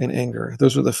 and anger.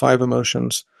 Those are the 5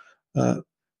 emotions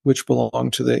which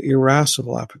belong to the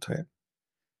irascible appetite.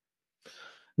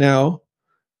 Now,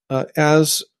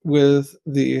 as with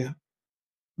the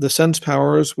sense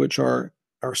powers, which are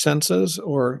our senses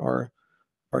or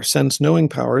our sense-knowing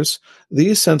powers,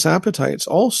 these sense appetites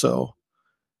also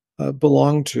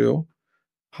belong to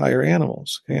higher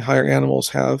animals. Okay? Higher animals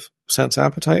have sense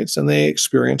appetites, and they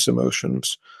experience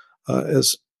emotions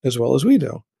as well as we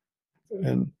do.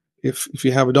 And if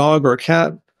you have a dog or a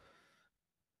cat,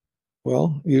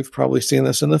 well, you've probably seen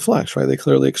this in the flesh, right? They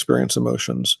clearly experience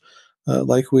emotions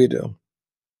like we do.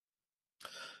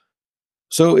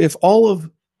 So if all of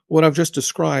what I've just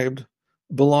described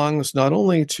belongs not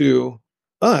only to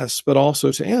us, but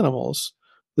also to animals,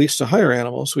 at least to higher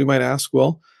animals, we might ask,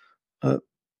 well,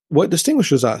 what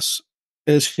distinguishes us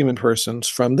as human persons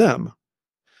from them?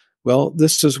 Well,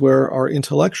 this is where our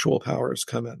intellectual powers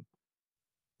come in.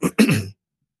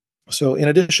 So in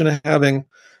addition to having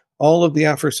all of the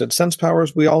aforesaid sense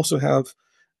powers, we also have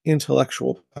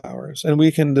intellectual powers. And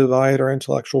we can divide our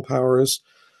intellectual powers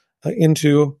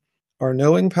into our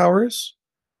knowing powers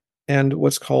and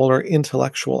what's called our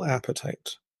intellectual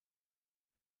appetite.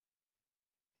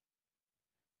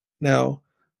 Now,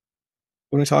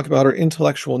 when we talk about our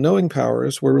intellectual knowing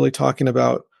powers, we're really talking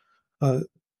about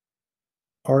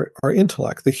our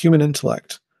intellect, the human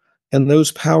intellect, and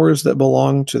those powers that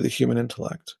belong to the human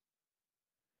intellect.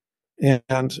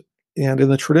 And in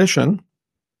the tradition,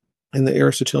 in the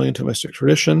Aristotelian Thomistic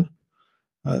tradition,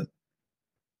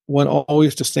 one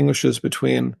always distinguishes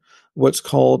between what's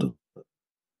called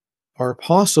our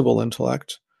possible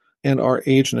intellect and our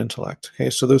agent intellect. Okay,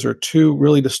 so those are 2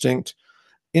 really distinct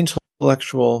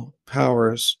intellectual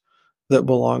powers that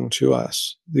belong to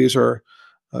us. These are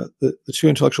the 2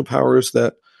 intellectual powers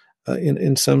that,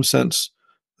 in some sense,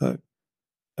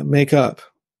 make up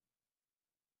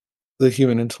the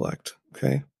human intellect.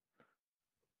 Okay,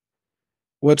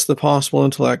 what's the possible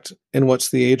intellect and what's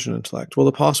the agent intellect? Well,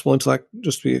 the possible intellect,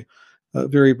 just to be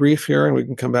very brief here, and we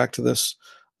can come back to this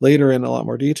later in a lot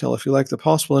more detail if you like. The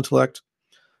possible intellect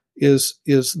is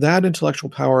that intellectual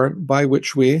power by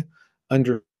which we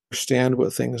understand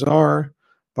what things are,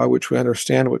 by which we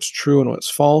understand what's true and what's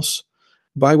false,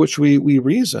 by which we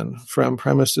reason from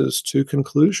premises to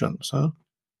conclusions.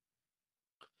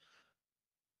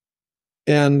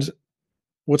 And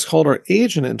what's called our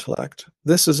agent intellect,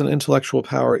 this is an intellectual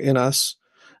power in us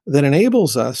that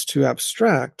enables us to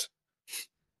abstract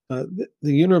the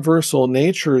universal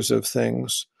natures of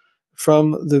things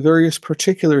from the various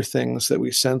particular things that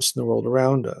we sense in the world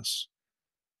around us.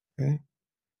 Okay?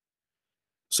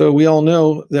 So we all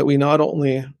know that we not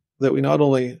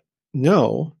only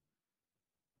know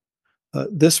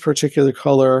this particular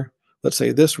color, let's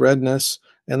say this redness,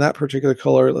 and that particular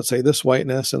color, let's say this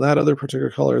whiteness, and that other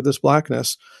particular color, this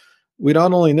blackness. We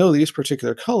not only know these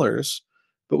particular colors,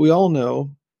 but we all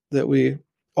know that we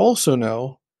also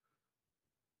know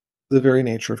the very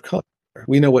nature of color.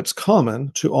 We know what's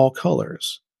common to all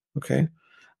colors. Okay.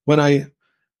 When I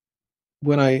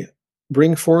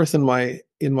bring forth in my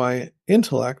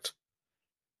intellect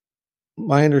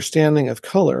my understanding of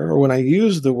color, or when I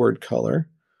use the word color,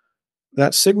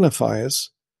 that signifies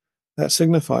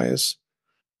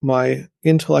my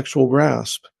intellectual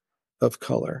grasp of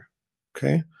color.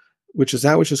 Okay. Which is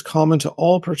that which is common to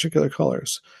all particular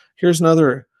colors. Here's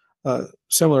another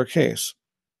similar case.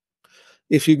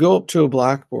 If you go up to a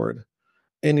blackboard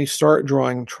and you start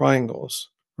drawing triangles,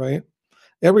 right?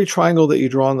 Every triangle that you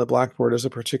draw on the blackboard is a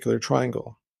particular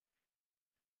triangle.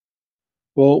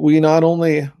 Well, we not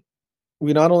only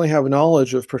have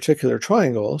knowledge of particular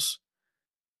triangles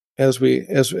as we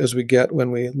get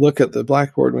when we look at the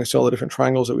blackboard and we see all the different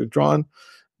triangles that we've drawn,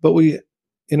 but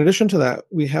in addition to that,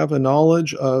 we have a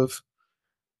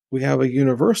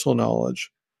universal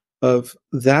knowledge of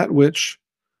that which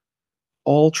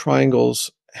all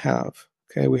triangles have.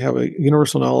 Okay, we have a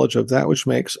universal knowledge of that which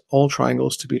makes all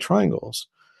triangles to be triangles.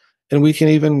 And we can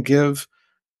even give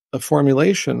a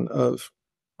formulation of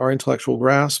our intellectual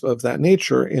grasp of that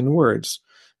nature in words.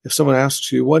 If someone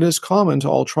asks you, what is common to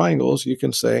all triangles? You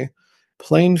can say,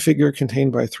 plane figure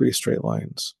contained by 3 straight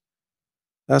lines.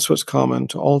 That's what's common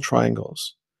to all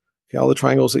triangles. Okay, all the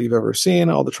triangles that you've ever seen,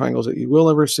 all the triangles that you will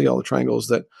ever see, all the triangles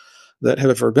that have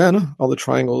ever been, all the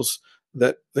triangles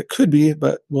that could be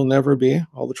but will never be,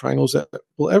 all the triangles that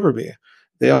will ever be.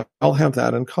 They all have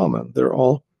that in common.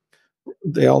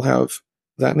 They all have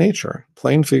that nature.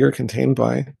 Plane figure contained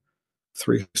by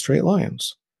 3 straight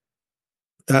lines.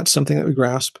 That's something that we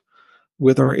grasp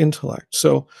with our intellect.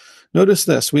 So notice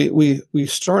this. We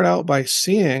start out by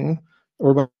seeing,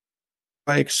 or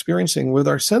by experiencing with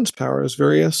our sense powers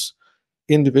various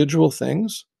individual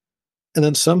things, and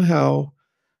then somehow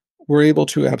we're able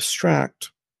to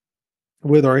abstract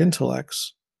with our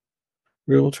intellects.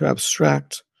 We're able to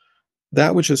abstract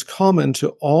that which is common to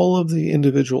all of the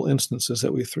individual instances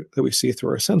that we see through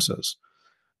our senses.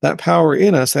 That power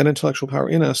in us, that intellectual power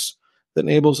in us, that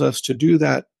enables us to do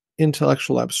that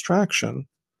intellectual abstraction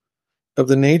of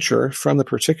the nature from the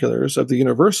particulars, of the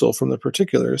universal from the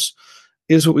particulars,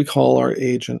 is what we call our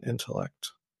agent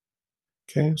intellect.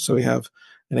 Okay, so we have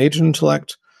an agent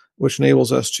intellect, which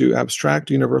enables us to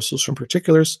abstract universals from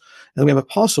particulars, and we have a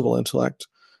possible intellect,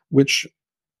 which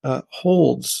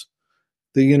holds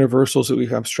the universals that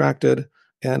we've abstracted,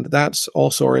 and that's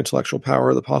also our intellectual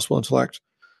power, the possible intellect,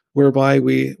 whereby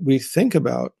we think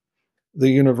about the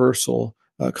universal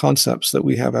concepts that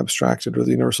we have abstracted, or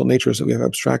the universal natures that we have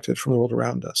abstracted from the world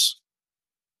around us.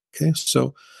 Okay,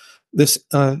 so this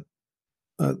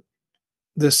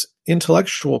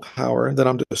intellectual power that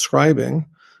I'm describing,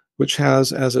 which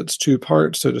has as its 2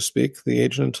 parts, so to speak, the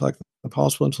agent intellect and the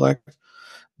possible intellect,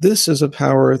 this is a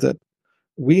power that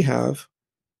we have,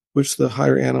 which the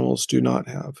higher animals do not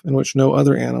have, and which no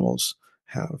other animals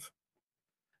have.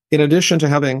 In addition to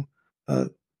having an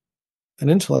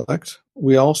intellect,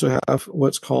 we also have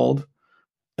what's called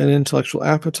an intellectual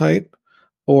appetite,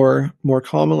 or more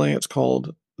commonly, it's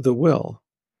called the will.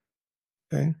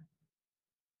 Okay.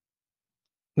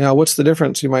 Now, what's the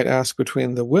difference, you might ask,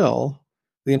 between the will,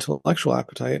 the intellectual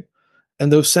appetite,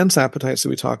 and those sense appetites that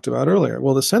we talked about earlier?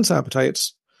 Well, the sense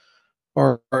appetites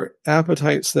are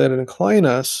appetites that incline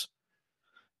us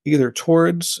either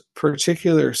towards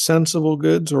particular sensible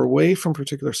goods or away from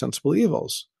particular sensible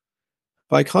evils.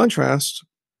 By contrast,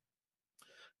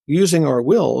 using our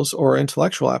wills or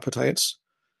intellectual appetites,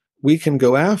 we can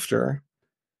go after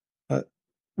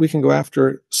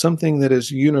something that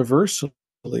is universally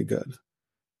good.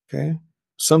 Okay,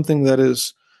 something that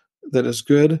is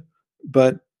good,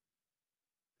 but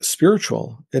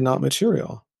spiritual and not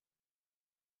material.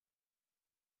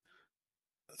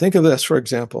 Think of this, for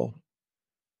example.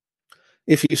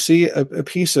 If you see a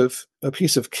piece of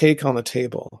cake on the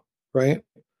table, right?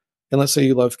 And let's say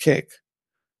you love cake.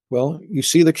 Well, you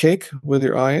see the cake with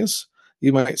your eyes.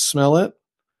 You might smell it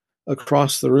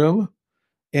across the room,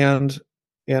 and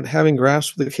having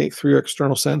grasped the cake through your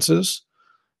external senses,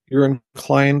 you're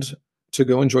inclined to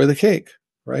go enjoy the cake,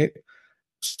 right?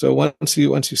 So once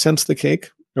you sense the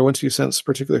cake, or once you sense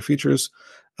particular features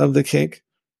of the cake,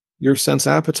 your sense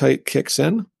appetite kicks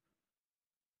in.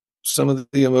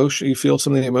 You feel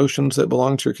some of the emotions that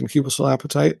belong to your concupiscible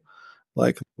appetite,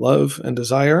 like love and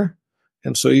desire.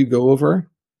 And so you go over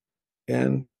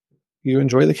and you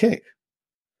enjoy the cake.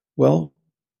 Well,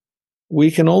 we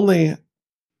can only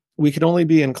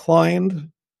be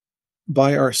inclined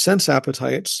by our sense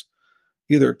appetites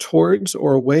either towards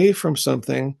or away from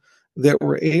something that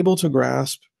we're able to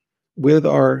grasp with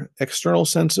our external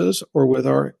senses or with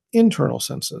our internal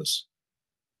senses.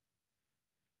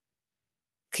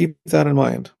 Keep that in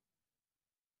mind.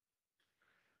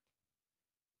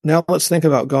 Now let's think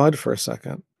about God for a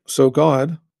second. So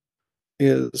God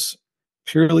is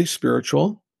purely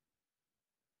spiritual.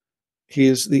 He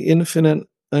is the infinite,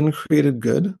 uncreated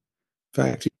good. In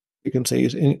fact, you can say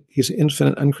he's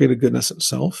infinite, uncreated goodness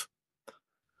itself.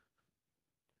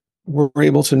 We're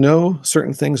able to know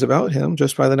certain things about him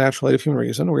just by the natural light of human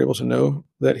reason. We're able to know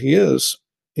that he is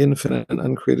infinite and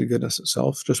uncreated goodness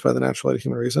itself just by the natural light of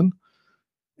human reason.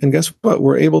 And guess what?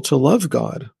 We're able to love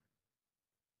God.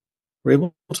 We're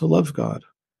able to love God.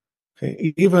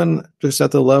 Okay, even just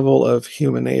at the level of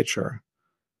human nature.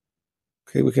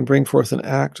 Okay, we can bring forth an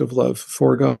act of love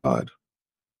for God.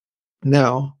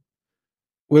 Now,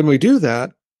 when we do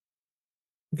that,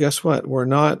 guess what? We're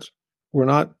not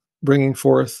bringing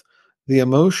forth the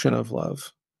emotion of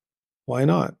love. Why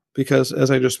not? Because,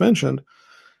 as I just mentioned,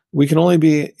 we can only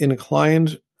be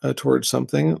inclined towards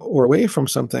something or away from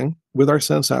something with our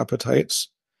sense appetites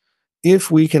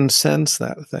if we can sense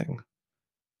that thing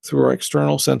through our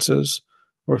external senses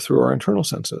or through our internal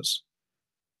senses.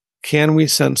 Can we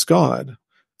sense God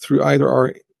through either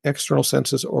our external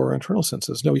senses or our internal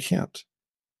senses? No, we can't.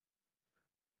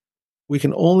 We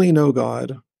can only know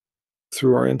God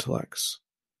through our intellects.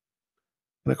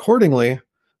 And accordingly,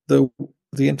 the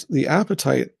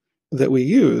appetite that we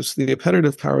use, the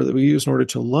appetitive power that we use in order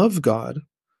to love God,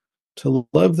 to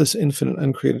love this infinite,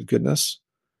 uncreated goodness,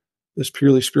 this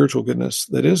purely spiritual goodness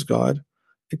that is God,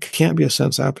 it can't be a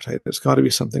sense appetite. It's got to be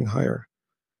something higher.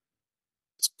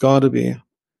 It's got to be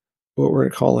what we're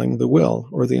calling the will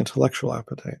or the intellectual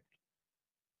appetite.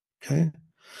 Okay?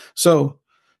 So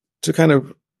to kind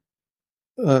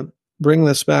of bring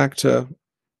this back to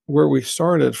where we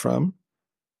started from,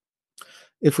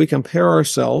 if we compare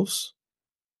ourselves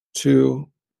to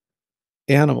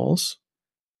animals,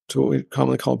 to what we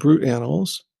commonly call brute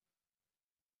animals,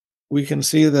 we can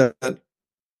see that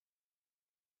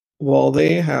while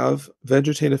they have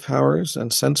vegetative powers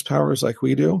and sense powers like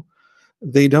we do,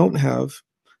 they don't have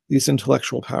these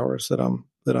intellectual powers that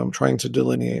I'm trying to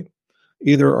delineate,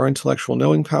 either our intellectual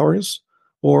knowing powers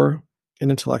or an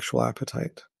intellectual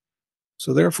appetite.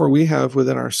 So therefore, we have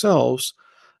within ourselves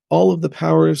all of the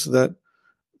powers that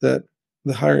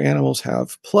the higher animals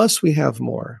have, plus we have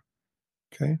more.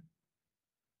 Okay?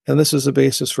 And this is a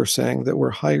basis for saying that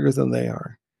we're higher than they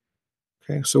are.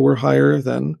 Okay? So we're higher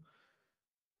than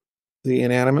the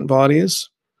inanimate bodies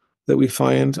that we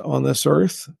find on this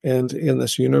earth and in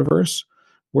this universe.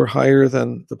 We're higher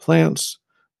than the plants,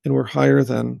 and we're higher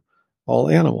than all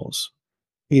animals,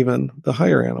 even the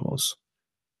higher animals.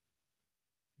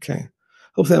 Okay.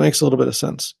 Hopefully that makes a little bit of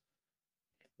sense.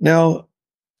 Now,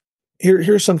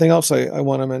 here's something else I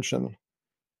want to mention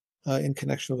in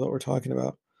connection with what we're talking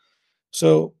about.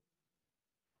 So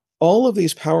all of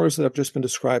these powers that I've just been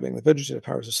describing, the vegetative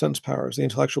powers, the sense powers, the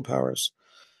intellectual powers,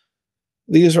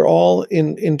 these are all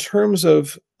in terms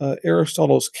of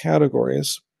Aristotle's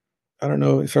categories. I don't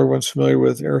know if everyone's familiar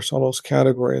with Aristotle's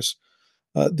categories.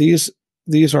 These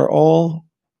are all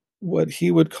what he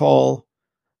would call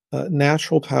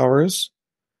natural powers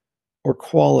or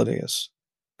qualities.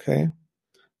 Okay?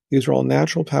 These are all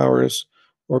natural powers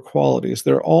or qualities.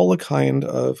 They're all a kind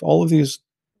of, all of these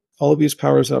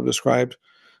powers that I've described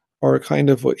are a kind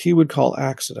of what he would call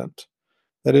accident.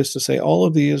 That is to say, all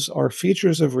of these are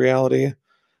features of reality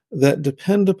that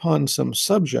depend upon some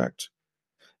subject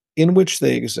in which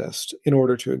they exist in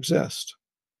order to exist.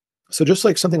 So just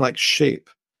like something like shape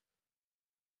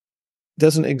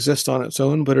doesn't exist on its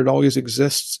own, but it always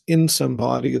exists in some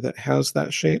body that has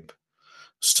that shape,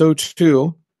 so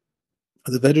too,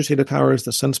 the vegetative powers,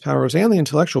 the sense powers, and the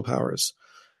intellectual powers,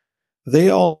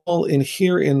 they all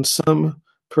inhere in some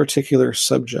particular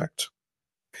subject.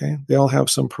 Okay? They all have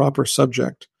some proper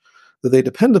subject that they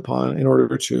depend upon in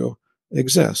order to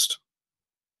exist.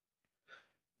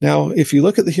 Now, if you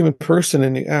look at the human person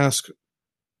and you ask,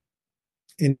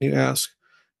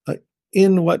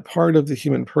 in what part of the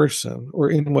human person or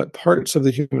in what parts of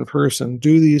the human person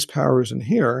do these powers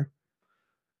inhere,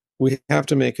 we have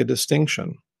to make a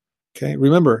distinction. Okay,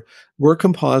 remember, we're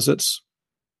composites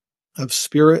of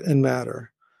spirit and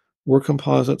matter. We're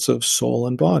composites of soul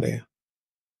and body.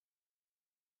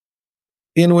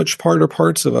 In which part or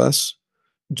parts of us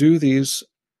do these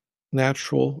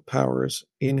natural powers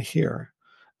inhere?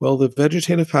 Well, the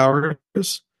vegetative powers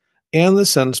and the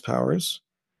sense powers,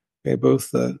 okay,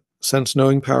 both the sense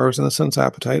knowing powers and the sense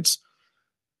appetites,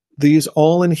 these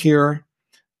all inhere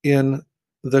in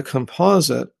the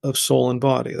composite of soul and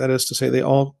body. That is to say, they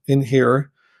all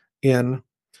inhere in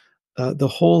the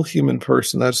whole human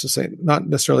person. That is to say, not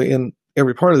necessarily in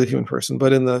every part of the human person,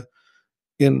 but in the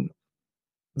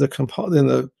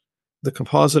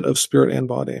composite of spirit and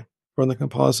body, or in the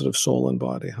composite of soul and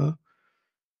body.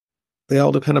 They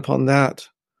all depend upon that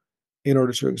in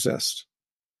order to exist.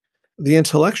 The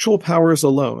intellectual powers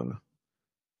alone,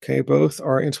 okay, both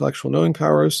our intellectual knowing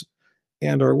powers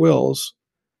and our wills,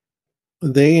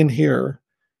 they inhere,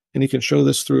 and you can show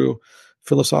this through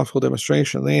philosophical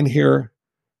demonstration, they inhere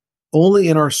only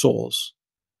in our souls.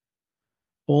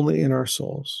 Only in our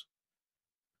souls.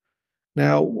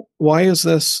 Now, why is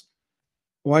this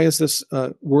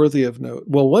worthy of note?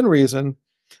 Well, one reason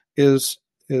is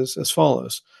as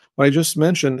follows. What I just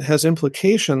mentioned has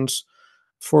implications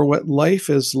for what life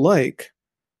is like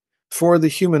for the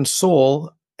human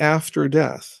soul after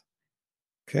death.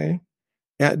 Okay?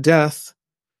 At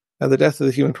the death of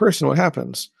the human person, what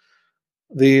happens?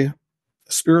 The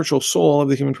spiritual soul of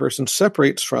the human person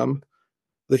separates from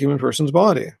the human person's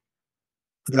body.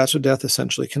 That's what death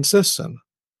essentially consists in.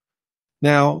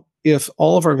 Now, if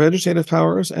all of our vegetative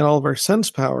powers and all of our sense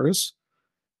powers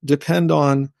depend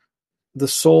on the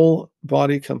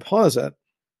soul-body composite,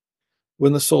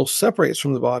 when the soul separates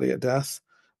from the body at death,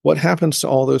 what happens to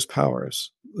all those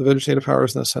powers, the vegetative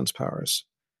powers and the sense powers?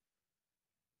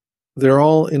 They're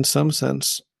all, in some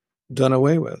sense, done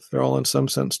away with. They're all, in some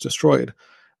sense, destroyed.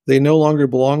 They no longer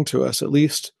belong to us, at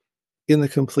least in the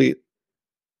complete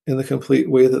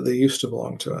way that they used to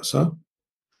belong to us.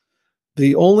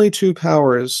 The only two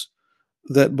powers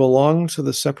that belong to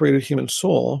the separated human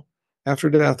soul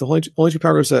after death, the only two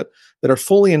powers that are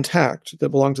fully intact that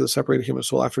belong to the separated human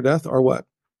soul after death are what?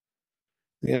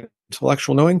 The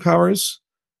intellectual knowing powers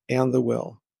and the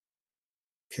will.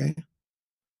 Okay?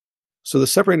 So the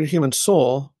separated human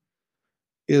soul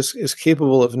is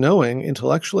capable of knowing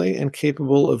intellectually and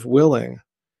capable of willing,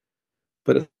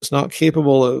 but it's not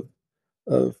capable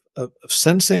of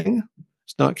sensing.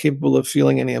 It's not capable of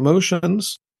feeling any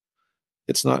emotions.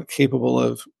 It's not capable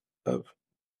of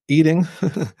eating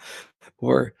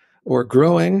or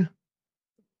growing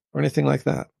or anything like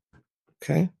that.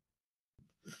 Okay?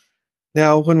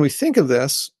 Now, when we think of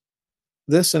this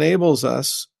enables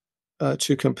us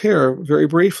to compare very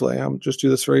briefly, I'll just do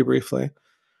this very briefly,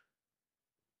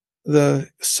 the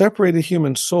separated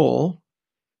human soul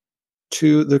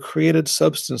to the created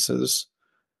substances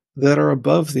that are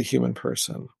above the human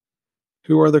person.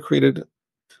 Who are the created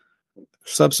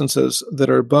substances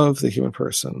that are above the human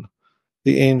person?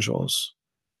 The angels.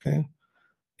 Okay?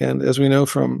 And as we know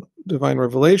from divine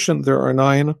revelation, there are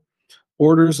 9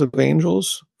 orders of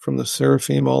angels, from the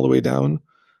seraphim all the way down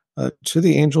to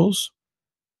the angels.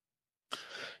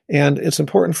 And it's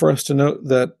important for us to note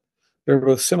that there are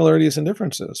both similarities and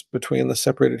differences between the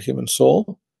separated human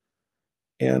soul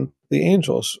and the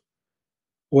angels.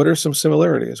 What are some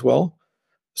similarities? Well,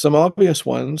 some obvious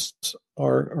ones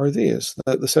are these,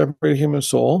 that the separated human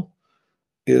soul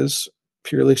is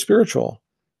purely spiritual.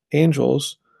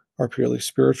 Angels are purely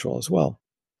spiritual as well.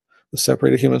 The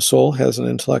separated human soul has an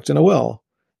intellect and a will.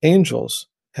 Angels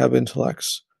have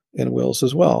intellects and wills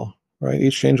as well, right?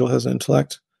 Each angel has an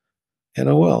intellect and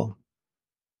a will.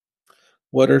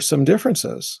 What are some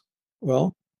differences?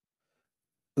 Well,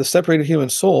 the separated human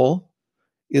soul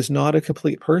is not a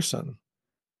complete person.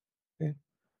 Okay?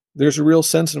 There's a real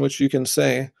sense in which you can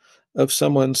say of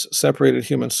someone's separated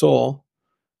human soul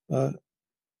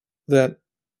that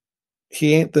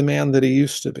he ain't the man that he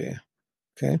used to be.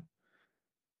 Okay?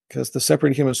 Because the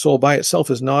separated human soul by itself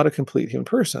is not a complete human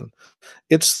person.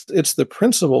 It's the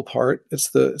principal part. It's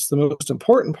the most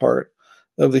important part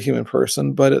of the human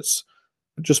person, but it's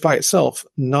just by itself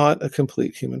not a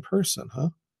complete human person.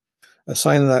 A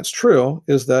sign that that's true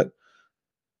is that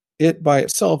it by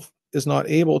itself is not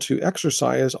able to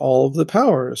exercise all of the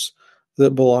powers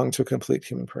that belong to a complete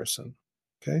human person.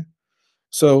 Okay,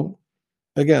 so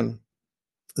again,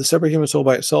 the separate human soul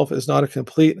by itself is not a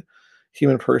complete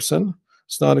human person.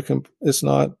 It's not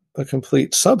a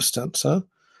complete substance.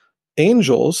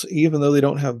 Angels, even though they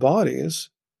don't have bodies,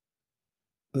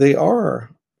 they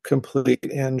are complete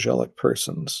angelic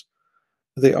persons.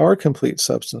 They are complete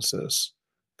substances.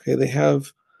 Okay, they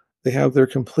have their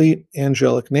complete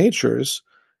angelic natures,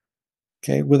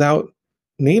 okay, without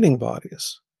needing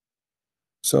bodies.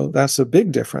 So that's a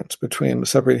big difference between the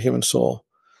separated human soul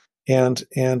and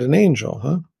an angel,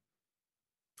 huh?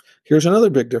 Here's another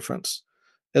big difference.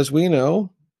 As we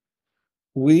know,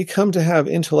 we come to have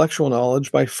intellectual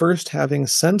knowledge by first having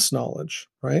sense knowledge,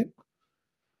 right?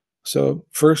 So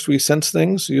first we sense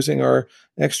things using our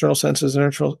external senses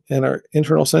and our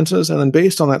internal senses, and then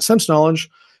based on that sense knowledge,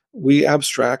 we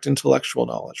abstract intellectual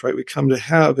knowledge, right? We come to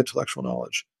have intellectual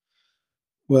knowledge.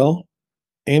 Well,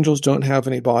 angels don't have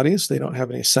any bodies. They don't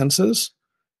have any senses.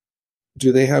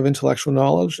 Do they have intellectual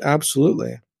knowledge?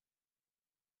 Absolutely.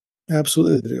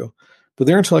 Absolutely they do. But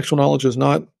their intellectual knowledge is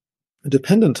not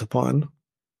dependent upon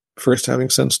first having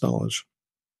sense knowledge.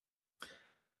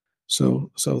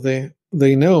 So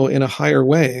they know in a higher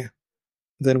way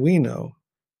than we know.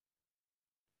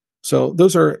 So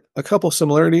those are a couple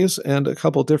similarities and a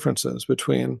couple differences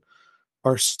between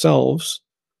ourselves,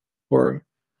 or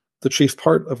the chief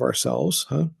part of ourselves,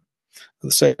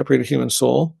 the separated human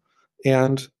soul,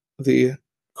 and the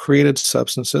created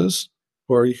substances,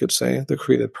 or you could say the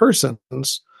created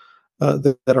persons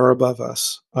that are above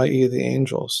us, i.e. the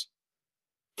angels.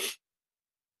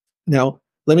 Now,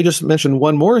 let me just mention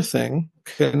one more thing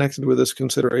connected with this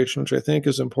consideration, which I think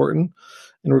is important,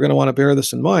 and we're going to want to bear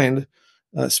this in mind,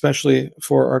 especially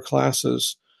for our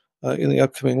classes in the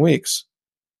upcoming weeks.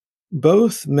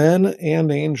 Both men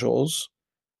and angels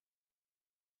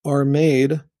are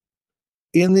made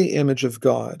in the image of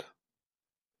God,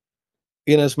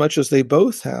 inasmuch as they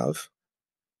both have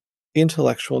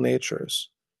intellectual natures.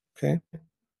 Okay?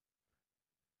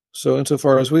 So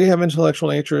insofar as we have intellectual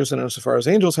natures and insofar as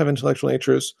angels have intellectual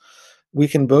natures, we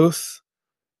can both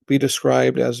be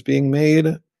described as being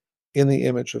made in the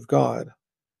image of God.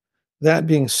 That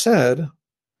being said,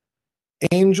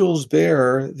 angels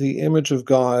bear the image of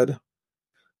God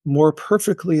more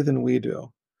perfectly than we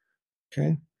do.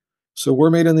 Okay? So we're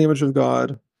made in the image of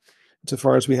God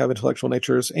insofar as we have intellectual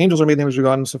natures. Angels are made in the image of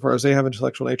God insofar as they have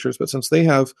intellectual natures, but since they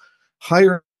have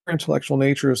higher intellectual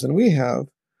natures than we have,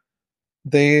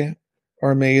 they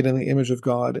are made in the image of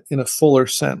God in a fuller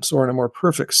sense, or in a more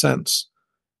perfect sense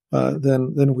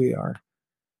than we are.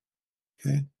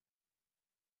 Okay,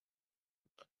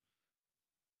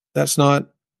 that's not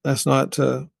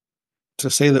to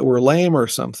say that we're lame or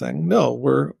something. No,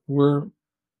 we're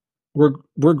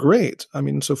great. I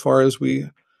mean, so far as we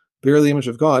bear the image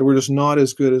of God, we're just not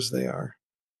as good as they are.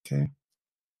 Okay.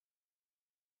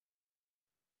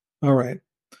 All right.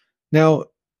 Now,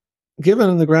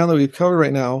 given the ground that we've covered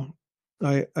right now,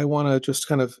 I want to just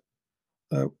kind of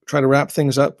try to wrap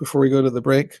things up before we go to the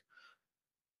break,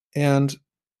 and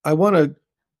I want to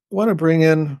bring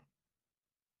in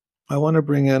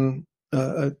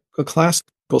a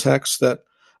classical text that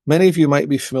many of you might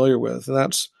be familiar with, and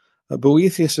that's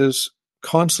Boethius's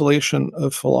Consolation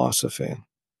of Philosophy.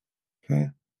 Okay.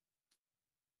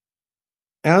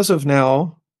 As of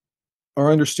now, our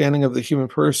understanding of the human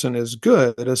person is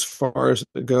good as far as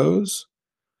it goes,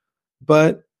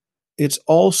 but it's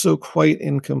also quite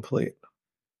incomplete.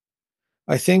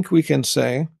 I think we can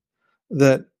say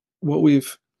that what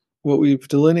we've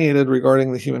delineated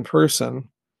regarding the human person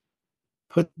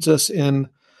puts us in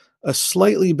a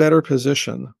slightly better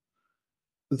position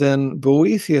than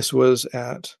Boethius was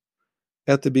at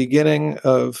the beginning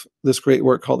of this great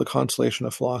work called The Consolation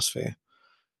of Philosophy.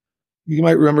 You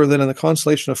might remember that in The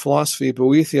Consolation of Philosophy,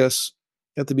 Boethius,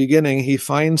 at the beginning, he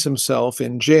finds himself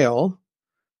in jail,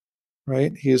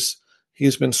 right? He's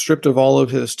been stripped of all of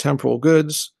his temporal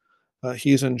goods.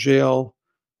 He's in jail.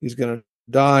 He's going to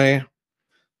die.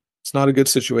 It's not a good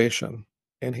situation.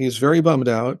 And he's very bummed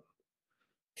out.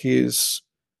 He's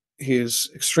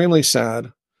extremely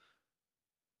sad.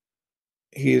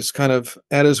 He's kind of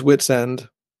at his wit's end.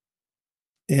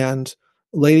 And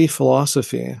Lady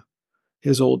Philosophy,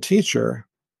 his old teacher,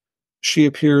 she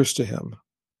appears to him.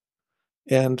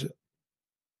 And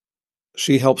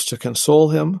she helps to console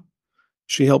him.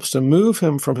 She helps to move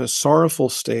him from his sorrowful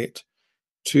state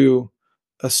to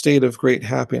a state of great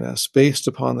happiness based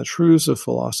upon the truths of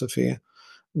philosophy,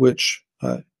 which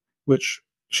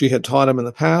she had taught him in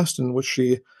the past and which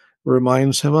she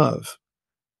reminds him of.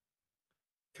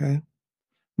 Okay.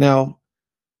 Now,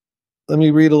 let me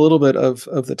read a little bit of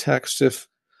the text. If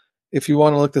you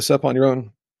want to look this up on your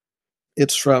own,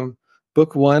 it's from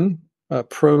Book 1,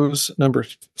 prose number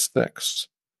 6.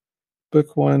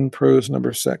 Book 1, prose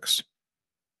number 6.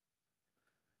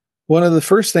 One of the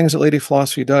first things that Lady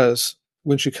Philosophy does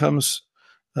when she comes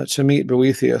to meet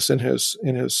Boethius in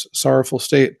his sorrowful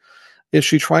state is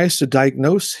she tries to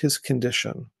diagnose his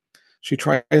condition. She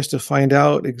tries to find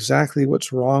out exactly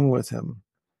what's wrong with him,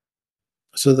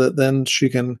 so that then she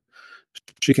can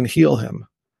heal him.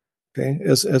 Okay,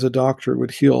 as a doctor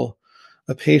would heal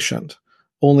a patient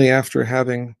only after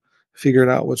having figured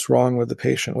out what's wrong with the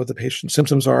patient, what the patient's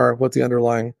symptoms are, what the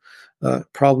underlying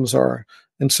problems are,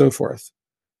 and so forth.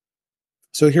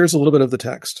 So here's a little bit of the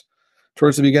text.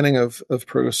 Towards the beginning of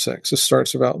Prose 6, this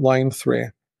starts about line 3.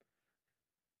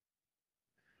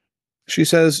 She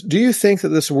says, "Do you think that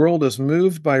this world is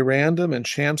moved by random and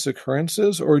chance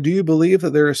occurrences, or do you believe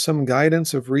that there is some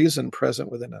guidance of reason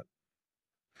present within it?"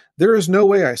 "There is no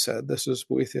way," I said, this is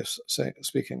Boethius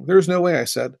speaking, "there is no way," I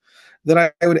said,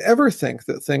 "that I would ever think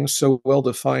that things so well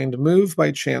defined move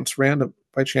by chance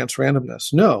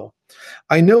randomness. No,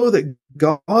 I know that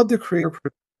God the Creator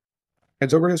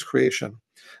presides over his creation,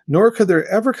 nor could there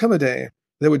ever come a day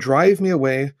that would drive me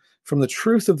away from the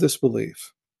truth of this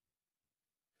belief."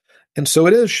 "And so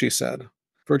it is," she said.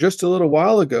 "For just a little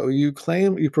while ago you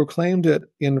proclaimed it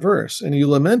in verse, and you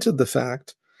lamented the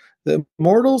fact that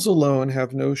mortals alone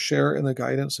have no share in the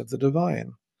guidance of the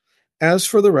divine. As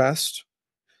for the rest,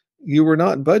 you were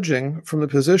not budging from the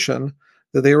position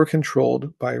that they were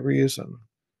controlled by reason.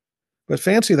 But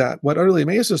fancy that. What utterly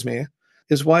amazes me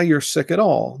is why you're sick at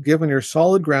all, given your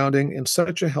solid grounding in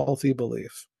such a healthy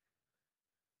belief.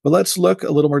 But let's look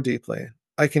a little more deeply.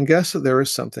 I can guess that there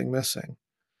is something missing.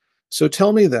 So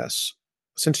tell me this.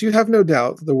 Since you have no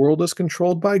doubt that the world is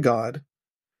controlled by God,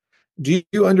 do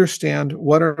you understand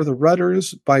what are the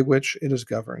rudders by which it is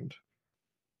governed?"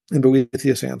 And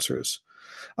Boethius answers,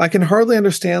 "I can hardly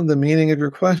understand the meaning of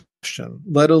your question,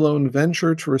 let alone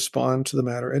venture to respond to the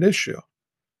matter at issue."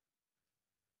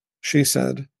 She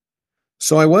said,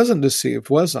 "So I wasn't deceived,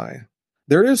 was I?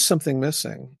 There is something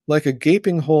missing, like a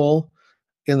gaping hole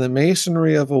in the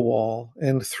masonry of a wall,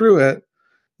 and through it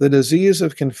the disease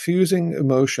of confusing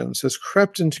emotions has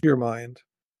crept into your mind.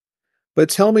 But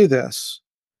tell me this,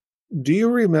 do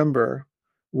you remember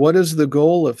what is the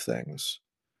goal of things,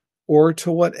 or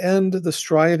to what end the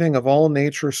striving of all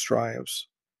nature strives?"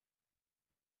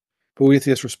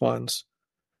 Boethius responds,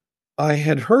 "I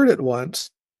had heard it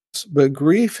once, but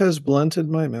grief has blunted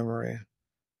my memory."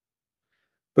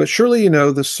 "But surely you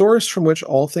know the source from which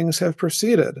all things have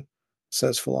proceeded,"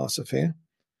 says philosophy.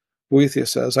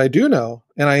 Boethius says, "I do know,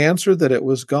 and I answered that it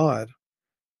was God."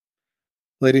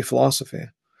 Lady Philosophy,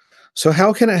 "So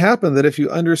how can it happen that if you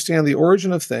understand the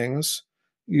origin of things,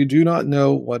 you do not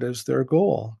know what is their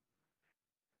goal?"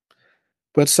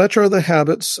 But such are the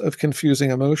habits of confusing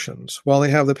emotions. While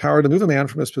they have the power to move a man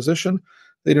from his position,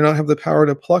 they do not have the power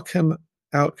to pluck him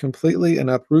out completely and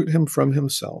uproot him from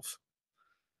himself.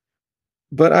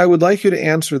 But I would like you to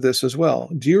answer this as well.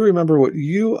 Do you remember what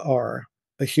you are,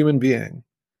 a human being?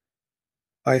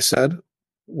 I said,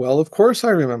 "Well, of course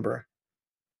I remember."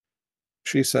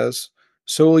 She says,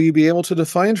 "So will you be able to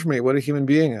define for me what a human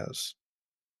being is?"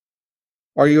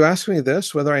 "Are you asking me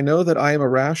this, whether I know that I am a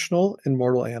rational and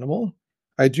mortal animal?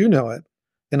 I do know it,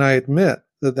 and I admit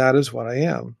that that is what I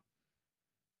am."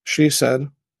 She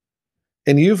said,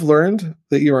 "And you've learned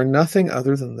that you are nothing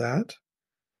other than that?"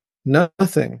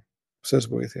 "Nothing," says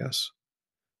Boethius.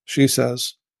 She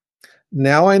says,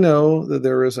 "Now I know that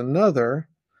there is another,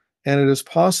 and it is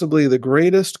possibly the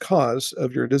greatest cause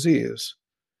of your disease.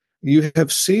 You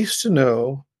have ceased to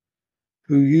know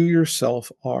who you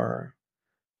yourself are."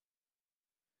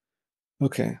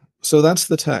 Okay, so that's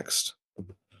the text.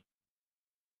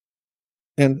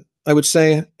 And I would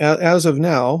say, as of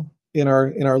now, in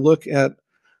our look at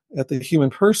the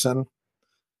human person,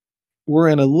 we're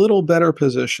in a little better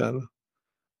position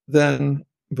than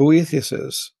Boethius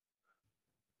is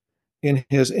in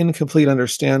his incomplete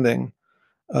understanding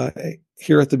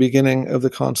here at the beginning of the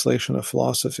Consolation of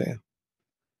Philosophy.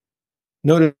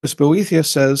 Notice Boethius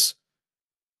says,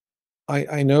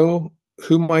 I know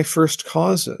who my first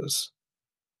cause is,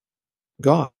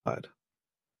 God,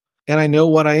 and I know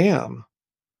what I am.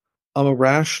 I'm a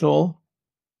rational,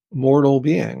 mortal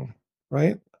being,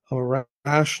 right? I'm a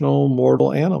rational,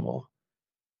 mortal animal.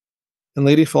 And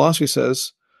Lady Philosophy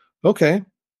says, okay,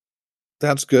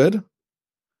 that's good,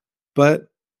 but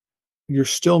you're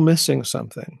still missing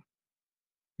something.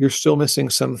 You're still missing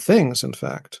some things, in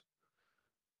fact.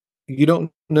 You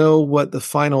don't know what the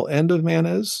final end of man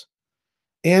is,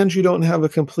 and you don't have a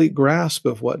complete grasp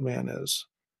of what man is.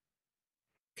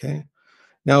 Okay?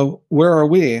 Now, where are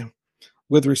we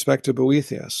with respect to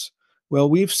Boethius? Well,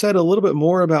 we've said a little bit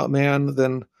more about man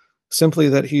than simply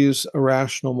that he's a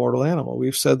rational mortal animal.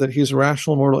 We've said that he's a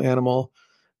rational mortal animal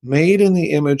made in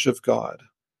the image of God.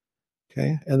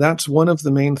 Okay? And that's one of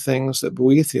the main things that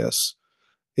Boethius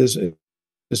is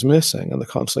missing in the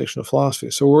Consolation of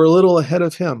Philosophy. So we're a little ahead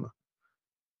of him.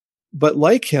 But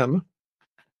like him,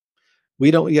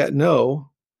 we don't yet know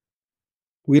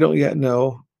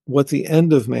what the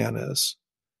end of man is.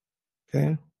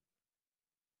 Okay?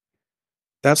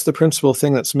 That's the principal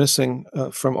thing that's missing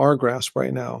from our grasp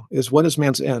right now, is what is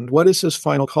man's end? What is his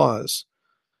final cause?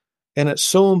 And it's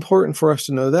so important for us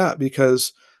to know that,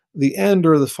 because the end,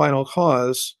 or the final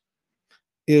cause,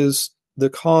 is the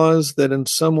cause that in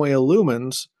some way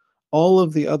illumines all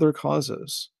of the other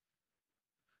causes.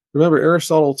 Remember,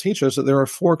 Aristotle teaches that there are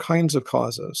 4 kinds of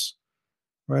causes,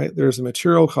 right? There's a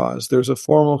material cause, there's a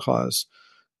formal cause,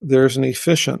 there's an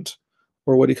efficient,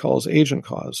 or what he calls agent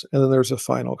cause, and then there's a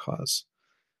final cause.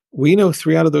 We know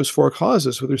 3 out of those 4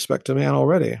 causes with respect to man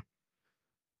already.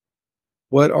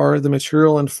 What are the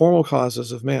material and formal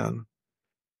causes of man?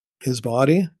 His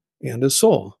body and his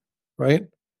soul, right?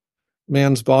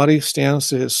 Man's body stands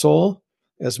to his soul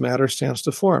as matter stands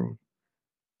to form.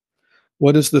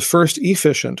 What is the first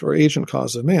efficient or agent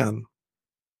cause of man?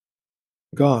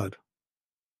 God.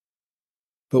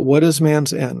 But what is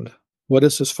man's end? What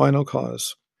is his final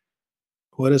cause?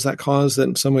 What is that cause that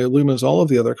in some way illumines all of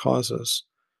the other causes?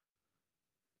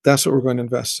 That's what we're going to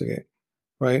investigate,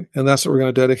 right? And that's what we're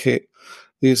going to dedicate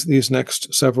these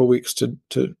next several weeks to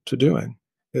doing,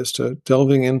 is to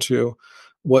delving into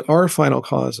what our final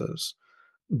cause is,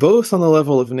 both on the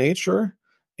level of nature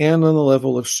and on the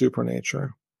level of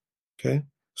supernature. Okay,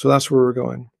 so that's where we're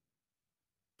going.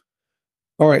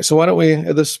 All right, so why don't we,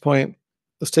 at this point,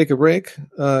 let's take a break.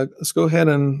 Let's go ahead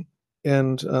and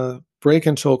break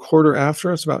until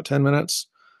 1/4 It's about 10 minutes.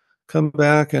 Come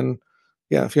back, and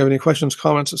if you have any questions,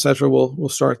 comments, etc., we'll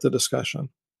start the discussion.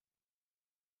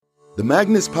 The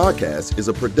Magnus Podcast is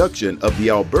a production of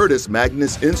the Albertus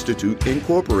Magnus Institute,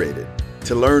 Incorporated.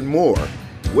 To learn more,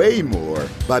 way more,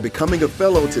 by becoming a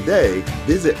fellow today,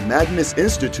 visit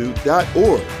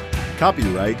magnusinstitute.org.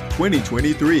 Copyright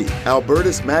 2023.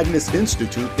 Albertus Magnus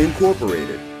Institute,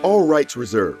 Incorporated. All rights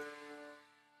reserved.